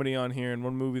comedy on here and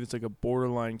one movie that's like a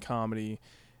borderline comedy,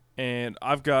 and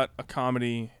I've got a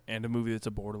comedy and a movie that's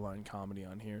a borderline comedy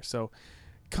on here. So,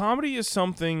 comedy is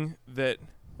something that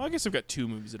I guess I've got two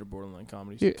movies that are borderline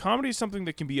comedies. Yeah. Comedy is something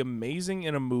that can be amazing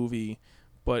in a movie,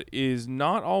 but is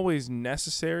not always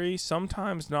necessary,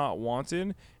 sometimes not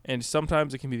wanted, and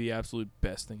sometimes it can be the absolute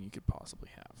best thing you could possibly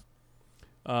have.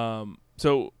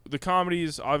 So the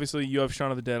comedies, obviously, you have Shaun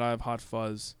of the Dead, I have Hot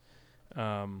Fuzz.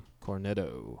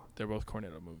 Cornetto. They're both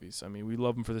Cornetto movies. I mean, we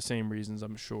love them for the same reasons,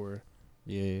 I'm sure.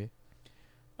 Yeah.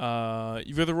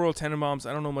 You've got the Royal Tenenbaums.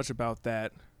 I don't know much about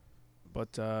that,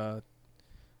 but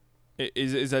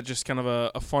is that just kind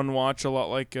of a fun watch, a lot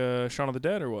like Shaun of the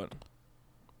Dead, or what?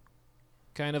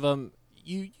 Kind of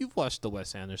you've watched the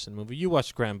Wes Anderson movie. You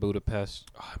watched Grand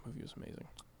Budapest. Oh, that movie was amazing.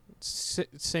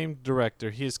 Same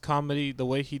director. His comedy, the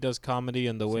way he does comedy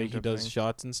and the way he does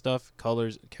shots and stuff,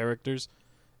 colors, characters,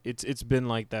 it's been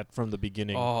like that from the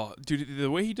beginning. Oh, dude,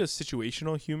 the way he does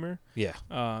situational humor, yeah,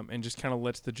 and just kind of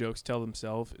lets the jokes tell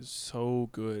themselves is so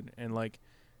good. And like,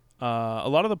 a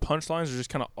lot of the punchlines are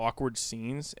just kind of awkward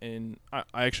scenes, and I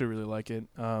actually really like it.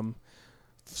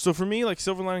 So for me, like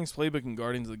Silver Linings Playbook and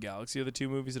Guardians of the Galaxy are the two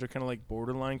movies that are kind of like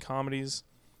borderline comedies.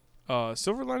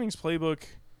 Silver Linings Playbook.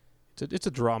 It's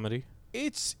a dramedy.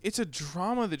 It's a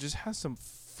drama that just has some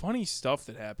funny stuff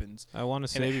that happens. I want to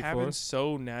say and it happens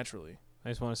so naturally. I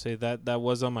just want to say that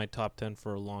was on my top 10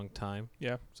 for a long time.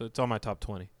 Yeah. So it's on my top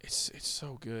 20. It's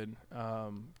so good.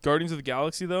 Guardians of the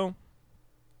Galaxy, though.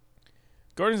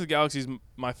 Guardians of the Galaxy is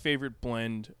my favorite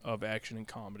blend of action and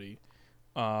comedy,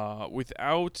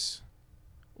 without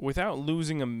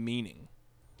losing a meaning.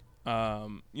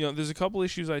 There's a couple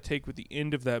issues I take with the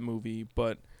end of that movie,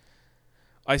 but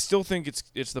I still think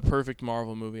it's the perfect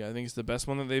Marvel movie. I think it's the best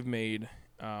one that they've made.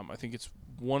 I think it's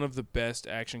one of the best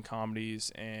action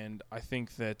comedies, and I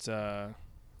think that I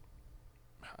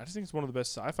just think it's one of the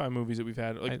best sci-fi movies that we've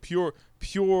had. Like pure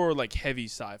like heavy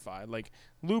sci-fi. Like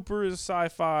Looper is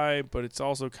sci-fi, but it's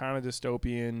also kind of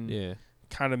dystopian. Yeah.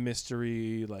 Kind of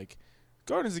mystery. Like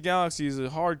Guardians of the Galaxy is a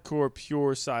hardcore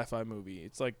pure sci-fi movie.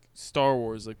 It's like Star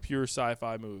Wars, like pure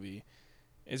sci-fi movie.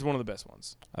 It's one of the best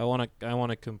ones. I want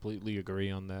to completely agree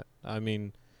on that. I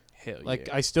mean, hell like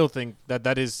yeah. I still think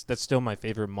that's still my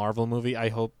favorite Marvel movie. I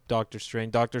hope Doctor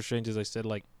Strange, as I said,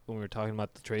 like when we were talking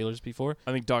about the trailers before.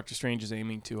 I think Doctor Strange is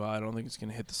aiming too high. I don't think it's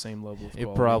gonna hit the same level of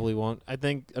quality. It probably won't. I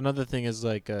think another thing is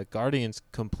like Guardians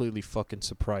completely fucking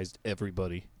surprised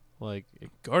everybody. Like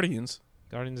Guardians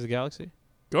of the Galaxy.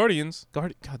 God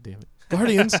damn it.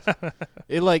 Guardians.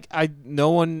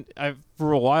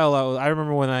 For a while I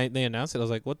remember when they announced it, I was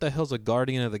like, what the hell's a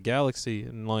Guardian of the Galaxy?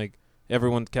 And like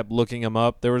everyone kept looking him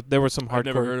up. There were some hardcore. I've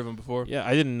never heard of him before. Yeah,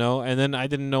 I didn't know, and then I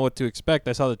didn't know what to expect.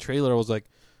 I saw the trailer. I was like,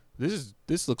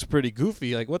 this looks pretty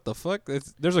goofy. Like, what the fuck?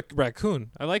 There's a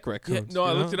raccoon. I like raccoons. Yeah, no,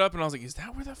 I looked it up and I was like, is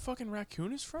that where that fucking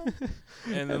raccoon is from?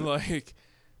 And then like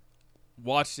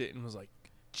watched it and was like,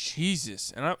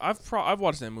 Jesus. And I've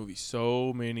watched that movie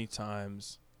so many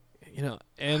times.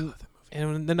 And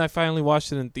then I finally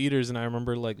watched it in theaters, and I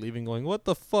remember like leaving going, what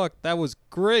the fuck? That was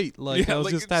great. Like, yeah, I was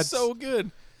like, just it's so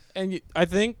good. And I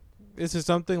think this is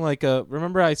something like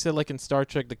remember I said like in Star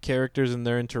Trek, the characters and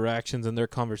their interactions and their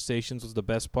conversations was the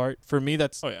best part. For me,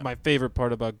 that's my favorite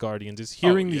part about Guardians is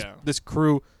hearing this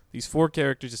crew, these four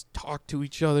characters just talk to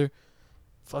each other.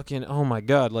 Fucking, oh my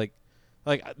God. Like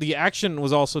the action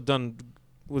was also done,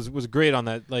 was great on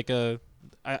that. Like,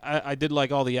 I did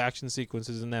like all the action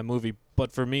sequences in that movie,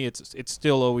 but for me, it's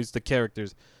still always the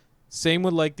characters. Same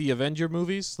with like the Avenger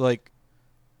movies. Like,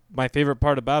 my favorite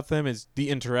part about them is the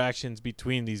interactions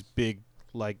between these big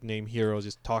like name heroes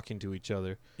just talking to each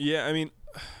other. Yeah, I mean,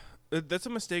 that's a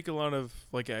mistake a lot of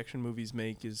like action movies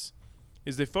make is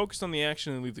they focus on the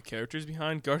action and leave the characters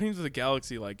behind. Guardians of the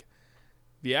Galaxy, like,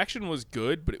 the action was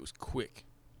good, but it was quick.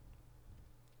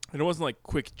 And it wasn't like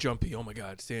quick, jumpy, oh my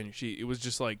god, stay on your sheet. It was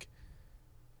just like,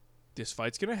 this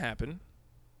fight's gonna happen.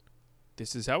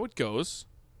 This is how it goes.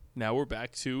 Now we're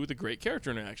back to the great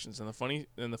character interactions and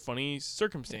the funny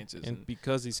circumstances. And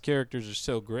because these characters are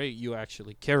so great, you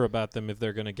actually care about them if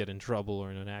they're gonna get in trouble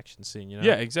or in an action scene. You know?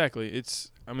 Yeah, exactly. It's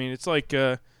like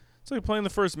playing the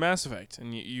first Mass Effect,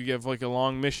 and you have like a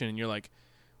long mission, and you're like,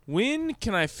 when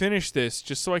can I finish this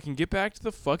just so I can get back to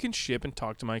the fucking ship and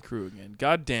talk to my crew again?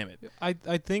 God damn it. I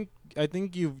think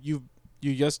you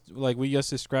just like we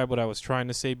just described what I was trying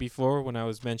to say before when I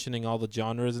was mentioning all the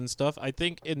genres and stuff. I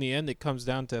think in the end it comes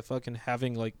down to fucking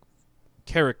having like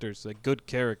characters, like good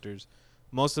characters.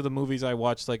 Most of the movies I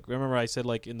watch, like remember I said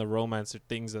like in the romance or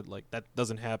things that like that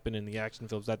doesn't happen in the action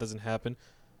films, that doesn't happen.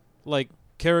 Like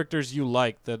characters you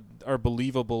like that are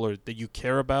believable or that you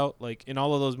care about. Like in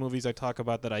all of those movies I talk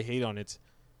about that I hate on, it's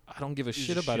I don't give a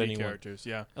shit about anyone. Characters,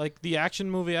 yeah. Like the action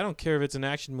movie, I don't care if it's an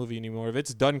action movie anymore. If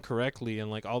it's done correctly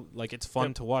and like all like it's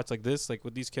fun to watch, like this, like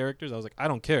with these characters, I was like, I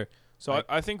don't care. So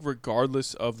I think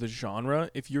regardless of the genre,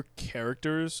 if your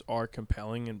characters are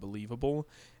compelling and believable,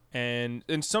 and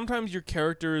sometimes your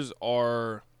characters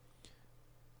are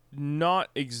not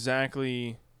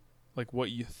exactly like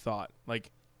what you thought,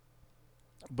 like,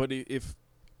 but if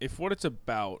what it's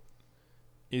about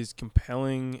is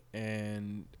compelling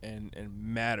and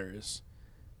matters,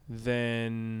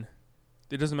 then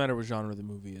it doesn't matter what genre the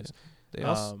movie is. They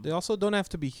also don't have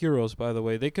to be heroes, by the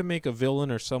way. They can make a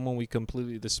villain or someone we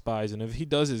completely despise, and if he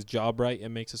does his job right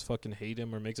and makes us fucking hate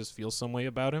him or makes us feel some way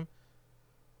about him,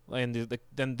 and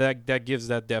then that gives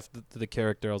that depth to the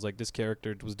character. I was like, this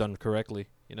character was done correctly,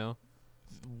 you know?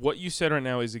 What you said right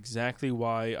now is exactly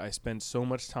why I spend so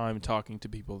much time talking to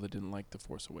people that didn't like The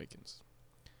Force Awakens.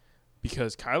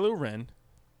 Because Kylo Ren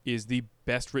is the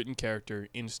best written character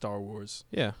in Star Wars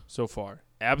so far.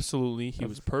 Absolutely. He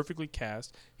was perfectly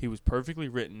cast. He was perfectly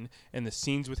written. And the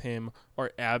scenes with him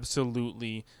are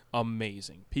absolutely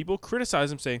amazing. People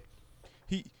criticize him, say,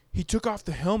 he took off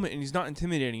the helmet and he's not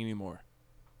intimidating anymore.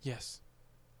 Yes.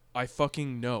 I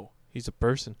fucking know. He's a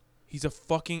person. He's a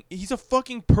fucking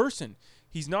person.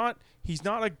 He's not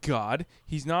a god.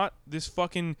 He's not this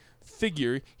fucking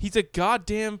figure. He's a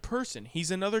goddamn person.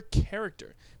 He's another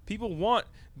character. People want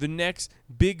the next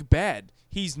big bad.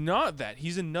 He's not that.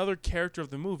 He's another character of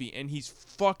the movie, and he's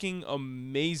fucking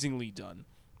amazingly done.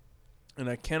 And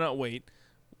I cannot wait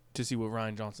to see what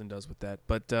Rian Johnson does with that.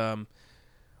 But I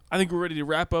think we're ready to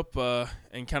wrap up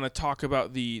and kind of talk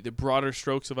about the broader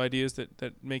strokes of ideas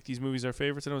that make these movies our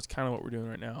favorites. I know it's kind of what we're doing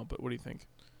right now, but what do you think?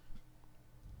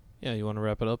 Yeah, you want to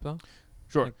wrap it up, Al?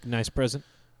 Sure. Like nice present.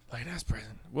 Like a nice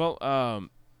present. Well,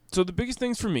 so the biggest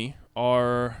things for me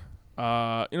are,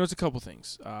 it's a couple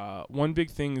things. One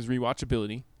big thing is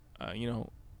rewatchability.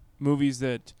 Movies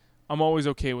that I'm always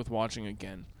okay with watching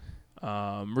again,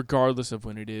 regardless of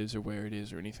when it is or where it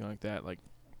is or anything like that. Like,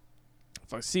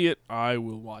 if I see it, I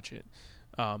will watch it.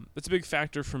 That's a big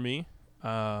factor for me.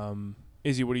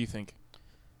 Izzy, what do you think?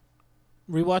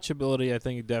 Rewatchability, I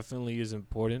think, definitely is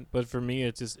important, but for me,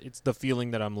 it's the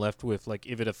feeling that I'm left with. Like,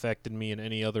 if it affected me in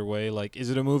any other way, like, is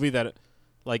it a movie that,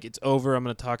 like, it's over, I'm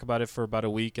gonna talk about it for about a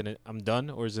week and I'm done,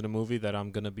 or is it a movie that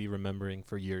I'm gonna be remembering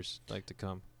for years, like, to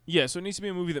come? Yeah, so it needs to be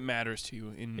a movie that matters to you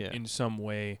in some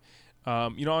way. I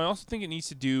also think it needs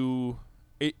to do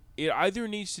it either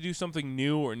needs to do something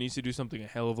new or it needs to do something a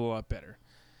hell of a lot better.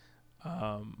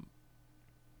 That's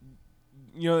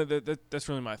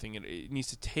really my thing. It needs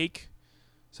to take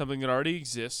something that already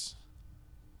exists,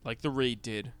 like The Raid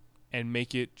did, and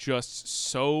make it just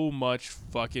so much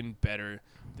fucking better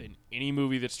than any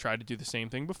movie that's tried to do the same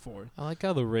thing before. I like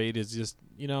how The Raid is just,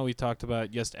 we talked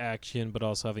about just action, but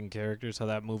also having characters, how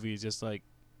that movie is just like,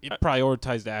 it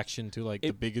prioritized action to like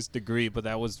the biggest degree, but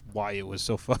that was why it was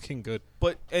so fucking good.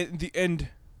 But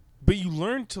but you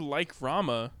learn to like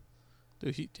Rama.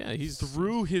 Dude, he's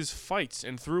through his fights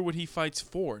and through what he fights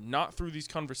for, not through these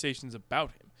conversations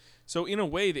about him. So in a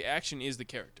way, the action is the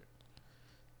character.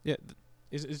 Yeah,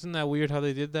 isn't that weird how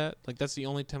they did that? Like that's the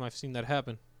only time I've seen that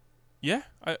happen. Yeah,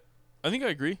 I think I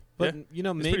agree. But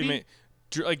yeah. Maybe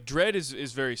like Dredd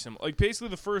is very similar. Like basically,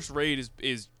 the first Raid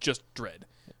is just Dredd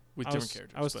with different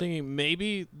characters. I was thinking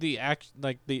maybe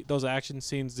those action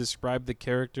scenes describe the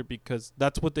character because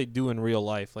that's what they do in real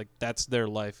life. Like that's their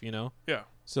life, Yeah.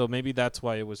 So maybe that's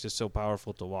why it was just so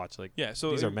powerful to watch. Like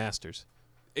so these are masters.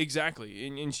 Exactly,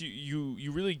 and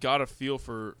you really got a feel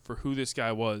for who this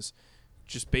guy was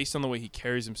just based on the way he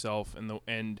carries himself and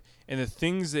the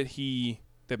things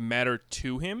that matter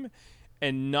to him,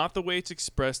 and not the way it's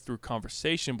expressed through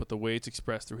conversation, but the way it's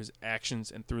expressed through his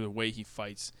actions and through the way he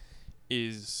fights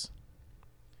it's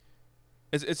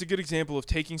a good example of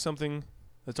taking something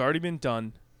that's already been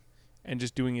done and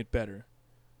just doing it better.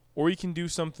 Or you can do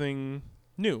something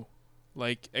new,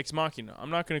 like Ex Machina. I'm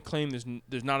not going to claim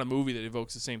there's not a movie that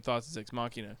evokes the same thoughts as Ex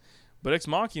Machina, but Ex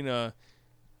Machina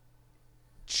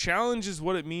challenges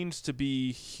what it means to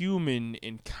be human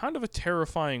in kind of a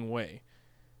terrifying way.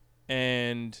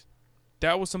 And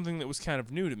that was something that was kind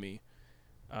of new to me.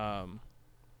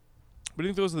 But I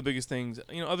think those are the biggest things.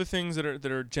 Other things that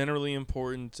are generally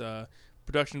important,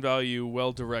 production value,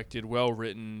 well directed, well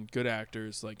written, good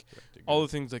actors, like all the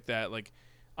things like that. Like,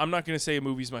 I'm not going to say a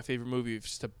movie's my favorite movie if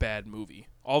it's just a bad movie.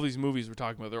 All these movies we're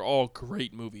talking about, they're all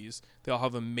great movies. They all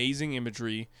have amazing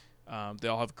imagery. They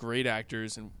all have great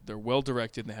actors, and they're well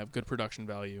directed, and they have good production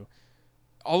value.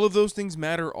 All of those things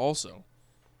matter also.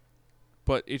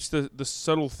 But it's the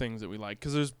subtle things that we like,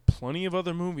 because there's plenty of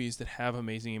other movies that have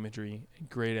amazing imagery and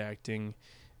great acting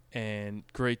and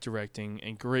great directing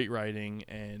and great writing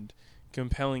and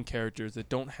compelling characters that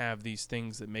don't have these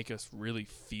things that make us really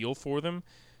feel for them.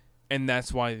 And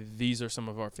that's why these are some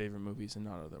of our favorite movies and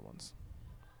not other ones.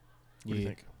 What do you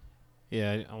think?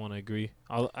 Yeah, I want to agree.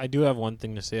 I do have one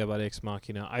thing to say about Ex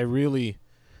Machina. I really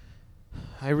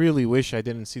wish I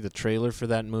didn't see the trailer for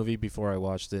that movie before I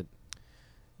watched it.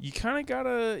 You kind of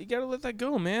gotta let that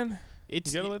go, man.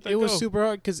 It was super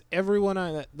hard because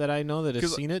everyone that I know that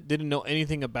has seen it didn't know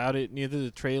anything about it, neither the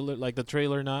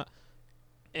trailer not.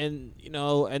 And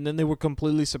and then they were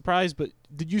completely surprised. But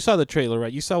you saw the trailer,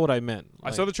 right? You saw what I meant.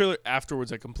 I saw the trailer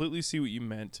afterwards. I completely see what you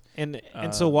meant. And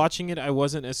so watching it, I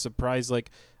wasn't as surprised. Like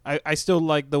I still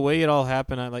like the way it all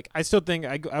happened. I still think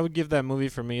I would give that movie,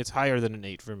 for me, it's higher than an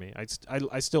 8 for me. I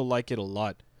still like it a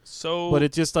lot. But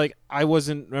it's just like I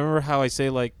wasn't. Remember how I say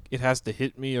like it has to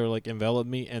hit me or like envelop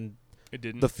me, and it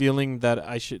didn't. The feeling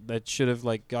that should have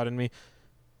like gotten me,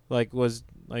 like was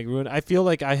like ruined. I feel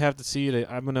like I have to see it.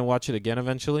 I'm gonna watch it again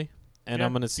eventually, and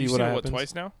I'm gonna see what happens. You've seen it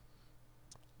twice now?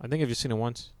 I think I've just seen it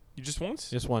once. You just once?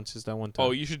 Just once. Just that one time.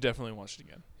 Oh, you should definitely watch it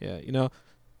again. Yeah,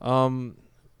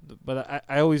 but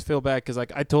I always feel bad because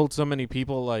like I told so many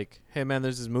people like, hey man,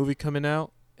 there's this movie coming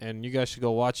out, and you guys should go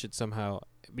watch it somehow.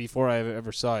 Before I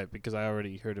ever saw it, because I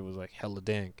already heard it was like hella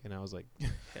dank, and I was like,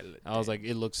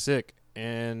 it looks sick,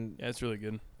 and yeah, it's really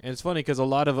good. And it's funny because a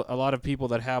lot of people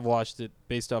that have watched it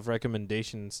based off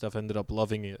recommendation and stuff ended up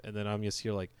loving it, and then I'm just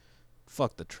here like,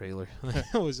 fuck the trailer.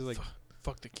 I was just like,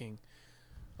 fuck the king.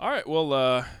 All right, well,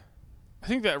 I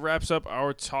think that wraps up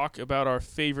our talk about our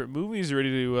favorite movies.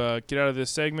 Ready to get out of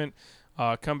this segment,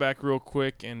 come back real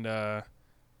quick, and talk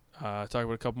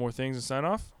about a couple more things and sign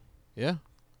off. Yeah.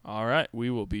 All right,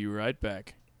 we will be right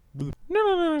back.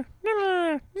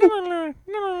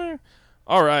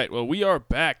 All right, well, we are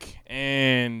back,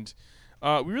 and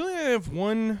we really have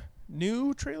one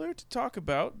new trailer to talk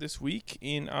about this week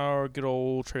in our good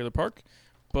old trailer park,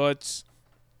 but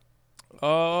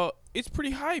it's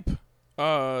pretty hype.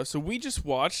 So we just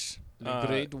watched The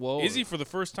Great Wall. Izzy for the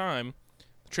first time,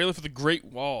 the trailer for The Great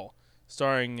Wall,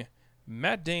 starring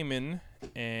Matt Damon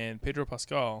and Pedro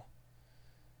Pascal.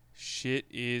 Shit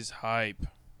is hype.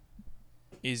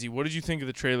 Izzy, what did you think of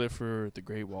the trailer for The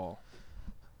Great Wall?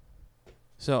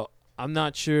 So I'm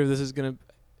not sure if this is gonna.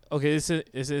 Okay, this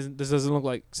doesn't look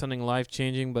like something life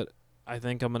changing, but I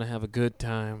think I'm gonna have a good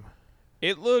time.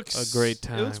 It looks a great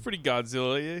time. It looks pretty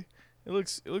Godzilla. It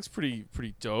looks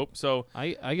pretty dope. So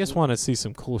I just want to see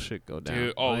some cool shit go down.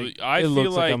 Dude, I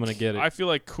feel like I'm gonna get it. I feel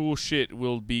like cool shit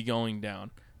will be going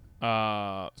down.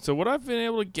 So what I've been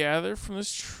able to gather from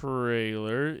this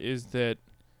trailer is that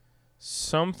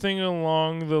something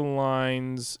along the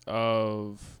lines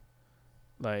of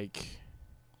like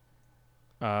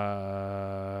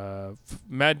Matt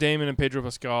Damon and Pedro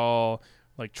Pascal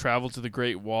like travel to the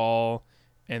Great Wall,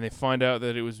 and they find out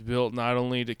that it was built not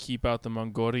only to keep out the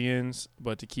Mongolians,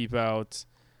 but to keep out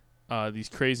these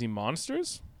crazy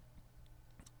monsters.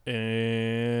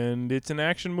 And it's an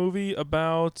action movie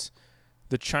about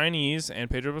the Chinese and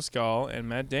Pedro Pascal and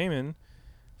Matt Damon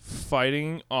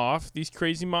fighting off these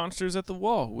crazy monsters at the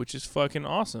wall, which is fucking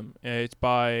awesome. It's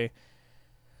by,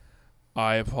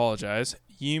 I apologize,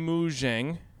 Yimou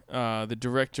Zhang, the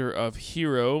director of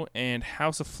Hero and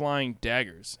House of Flying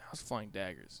Daggers. House of Flying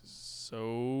Daggers is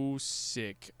so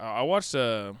sick. I watched,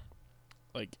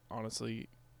 honestly,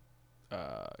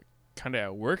 kind of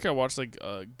at work. I watched like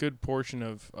a good portion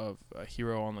of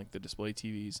Hero on like the display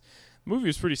TVs. The movie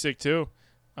was pretty sick too.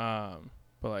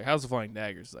 But like House of Flying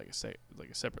Daggers is like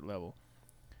a separate level.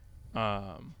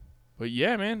 But But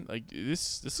yeah, man, like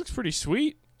this looks pretty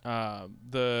sweet.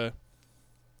 The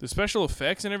special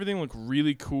effects and everything look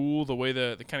really cool. The way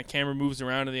the kind of camera moves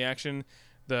around in the action,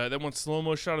 that one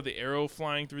slow-mo shot of the arrow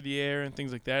flying through the air and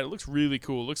things like that. It looks really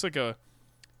cool. It looks like a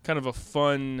kind of a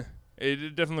fun.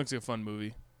 It definitely looks like a fun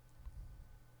movie.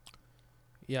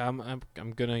 Yeah, I'm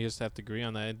gonna just have to agree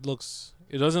on that. It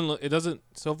doesn't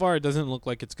so far it doesn't look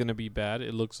like it's gonna be bad.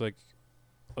 It looks like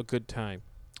a good time.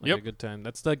 Like a good time.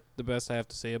 That's like the best I have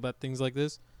to say about things like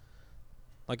this.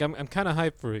 Like I'm kind of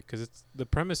hyped for it because the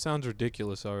premise sounds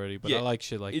ridiculous already, but Yeah, I like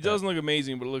shit like that. It doesn't look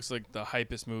amazing, but it looks like the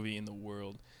hypest movie in the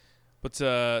world. But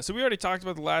so we already talked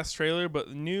about the last trailer, but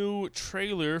the new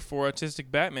trailer for Autistic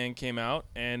Batman came out,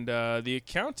 and The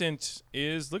Accountant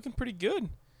is looking pretty good.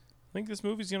 I think this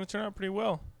movie's going to turn out pretty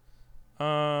well.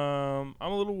 I'm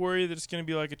a little worried that it's going to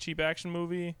be like a cheap action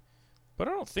movie, but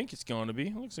I don't think it's going to be.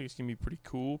 It looks like it's going to be pretty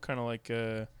cool, kind of like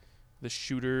The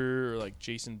Shooter or like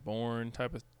Jason Bourne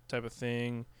type of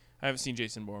thing. I haven't seen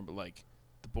Jason Bourne, but like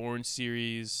the Bourne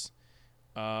series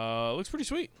looks pretty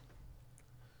sweet.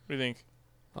 What do you think?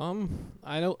 I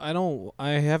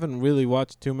haven't really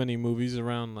watched too many movies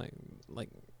around like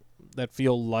that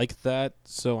feel like that,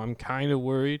 so I'm kind of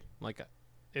worried. Like,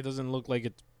 it doesn't look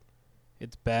like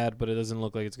it's bad, but it doesn't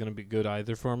look like it's gonna be good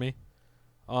either for me.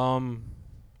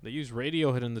 They use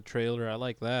Radiohead in the trailer. I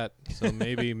like that, so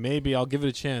maybe I'll give it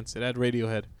a chance. It had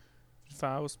Radiohead. If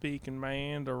I was speaking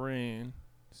Mandarin,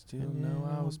 still know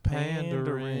I was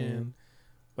pandering.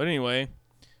 But anyway.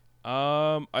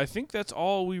 I think that's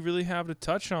all we really have to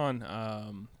touch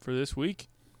on for this week.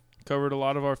 Covered a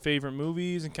lot of our favorite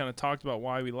movies and kind of talked about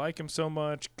why we like them so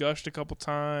much. Gushed a couple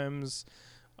times.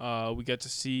 We got to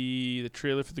see the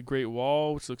trailer for The Great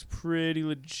Wall, which looks pretty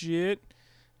legit.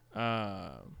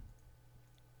 Yeah.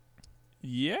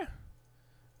 I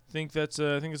think that's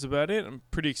about it. I'm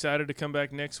pretty excited to come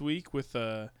back next week with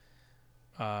the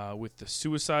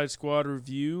Suicide Squad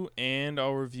review and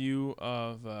our review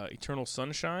of Eternal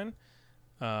Sunshine.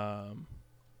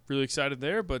 Really excited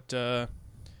there, but for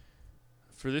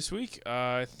this week,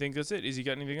 I think that's it. Izzy,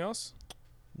 got anything else?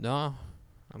 Nah,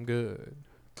 I'm good.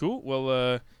 Cool.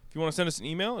 Well, if you want to send us an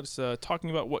email, it's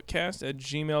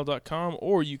talkingaboutwhatcast@gmail.com,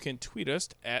 or you can tweet us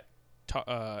at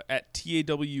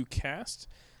TAWcast.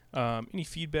 Any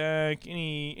feedback,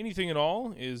 anything at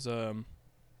all is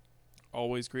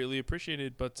always greatly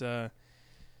appreciated. But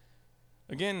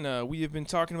again, we have been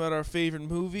talking about our favorite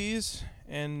movies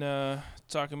and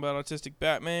talking about Autistic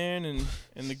Batman and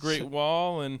The Great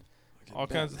Wall and all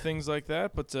kinds of things like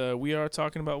that. But we are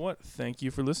talking about what? Thank you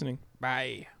for listening.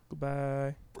 Bye.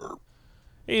 Goodbye.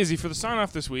 Hey, Izzy, for the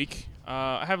sign-off this week,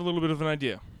 I have a little bit of an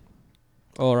idea.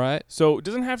 All right. So it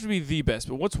doesn't have to be the best,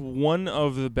 but what's one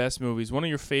of the best movies, one of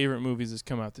your favorite movies that's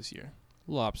come out this year?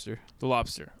 Lobster. The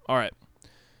Lobster. All right.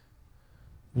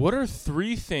 What are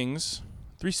three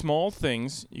small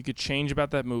things you could change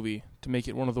about that movie to make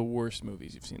it one of the worst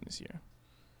movies you've seen this year?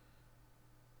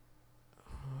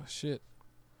 Oh, shit.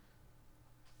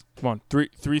 Come on,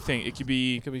 three things. It could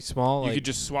be small. You could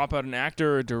just swap out an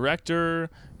actor or a director.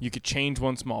 You could change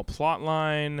one small plot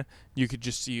line. You could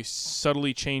just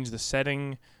subtly change the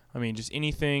setting. I mean, just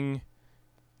anything.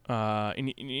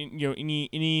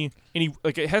 Any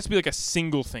like, it has to be like a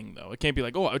single thing though. It can't be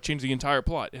like, oh, I would change the entire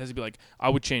plot. It has to be like, I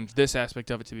would change this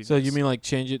aspect of it to be. So this. You mean like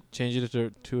change it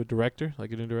to a director,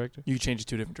 like a new director? You could change it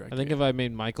to a different director. I think if I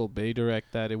made Michael Bay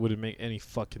direct that, it wouldn't make any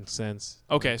fucking sense.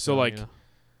 Okay, so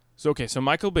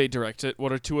Michael Bay directs it.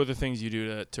 What are two other things you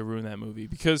do to ruin that movie?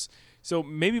 Because so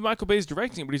maybe Michael Bay's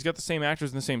directing it, but he's got the same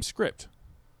actors and the same script.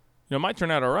 It might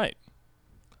turn out all right.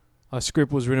 A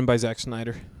script was written by Zack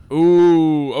Snyder.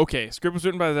 Ooh, okay. Script was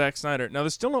written by Zack Snyder. Now,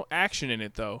 there's still no action in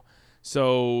it, though.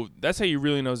 So that's how you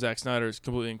really know Zack Snyder is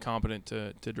completely incompetent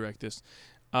to direct this.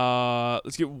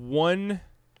 Let's get one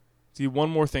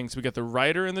more thing. So we got the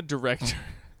writer and the director.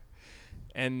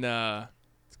 And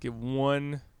let's get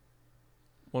one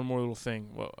more little thing.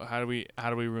 Well, how do we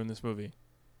ruin this movie?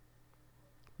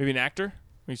 Maybe an actor?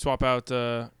 We swap out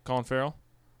Colin Farrell?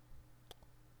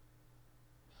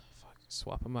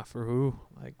 Swap him out for who?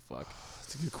 Like, fuck.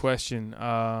 That's a good question. It's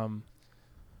a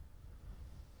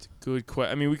good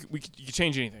question. I mean, you could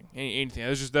change anything. Anything.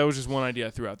 That was just one idea I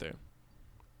threw out there.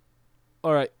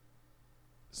 All right.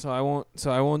 So I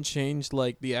won't change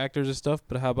like the actors and stuff,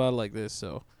 but how about like this?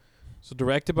 So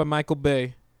directed by Michael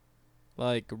Bay,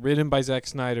 like written by Zack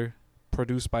Snyder,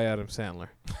 produced by Adam Sandler.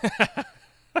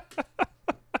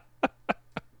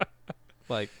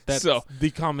 Like that's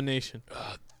the combination.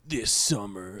 This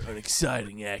summer, an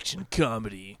exciting action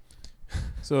comedy.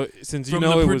 So since you from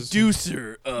know the it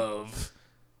producer of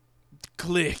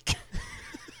Click,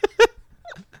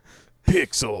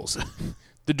 Pixels,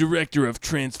 the director of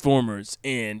Transformers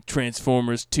and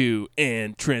Transformers 2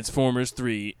 and Transformers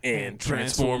 3 and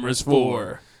Transformers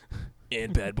 4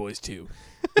 and Bad Boys 2.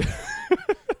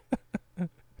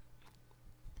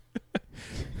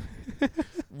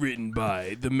 Written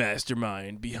by the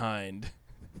mastermind behind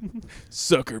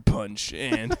Sucker Punch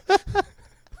and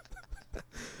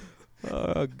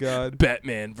Oh, God.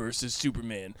 Batman vs.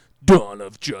 Superman, Dawn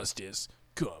of Justice,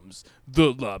 comes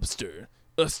The Lobster,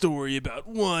 a story about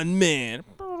one man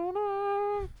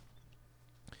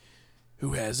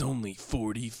who has only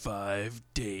 45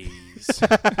 days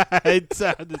This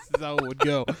is how it would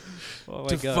go. Oh, my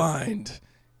to God. find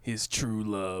his true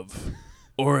love,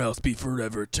 or else be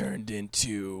forever turned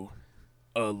into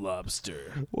a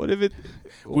lobster. What if it...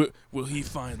 Will he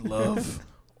find love,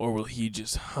 or will he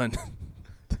just hunt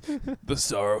the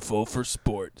sorrowful for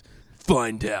sport?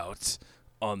 Find out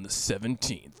on the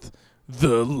 17th.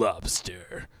 The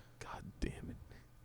Lobster.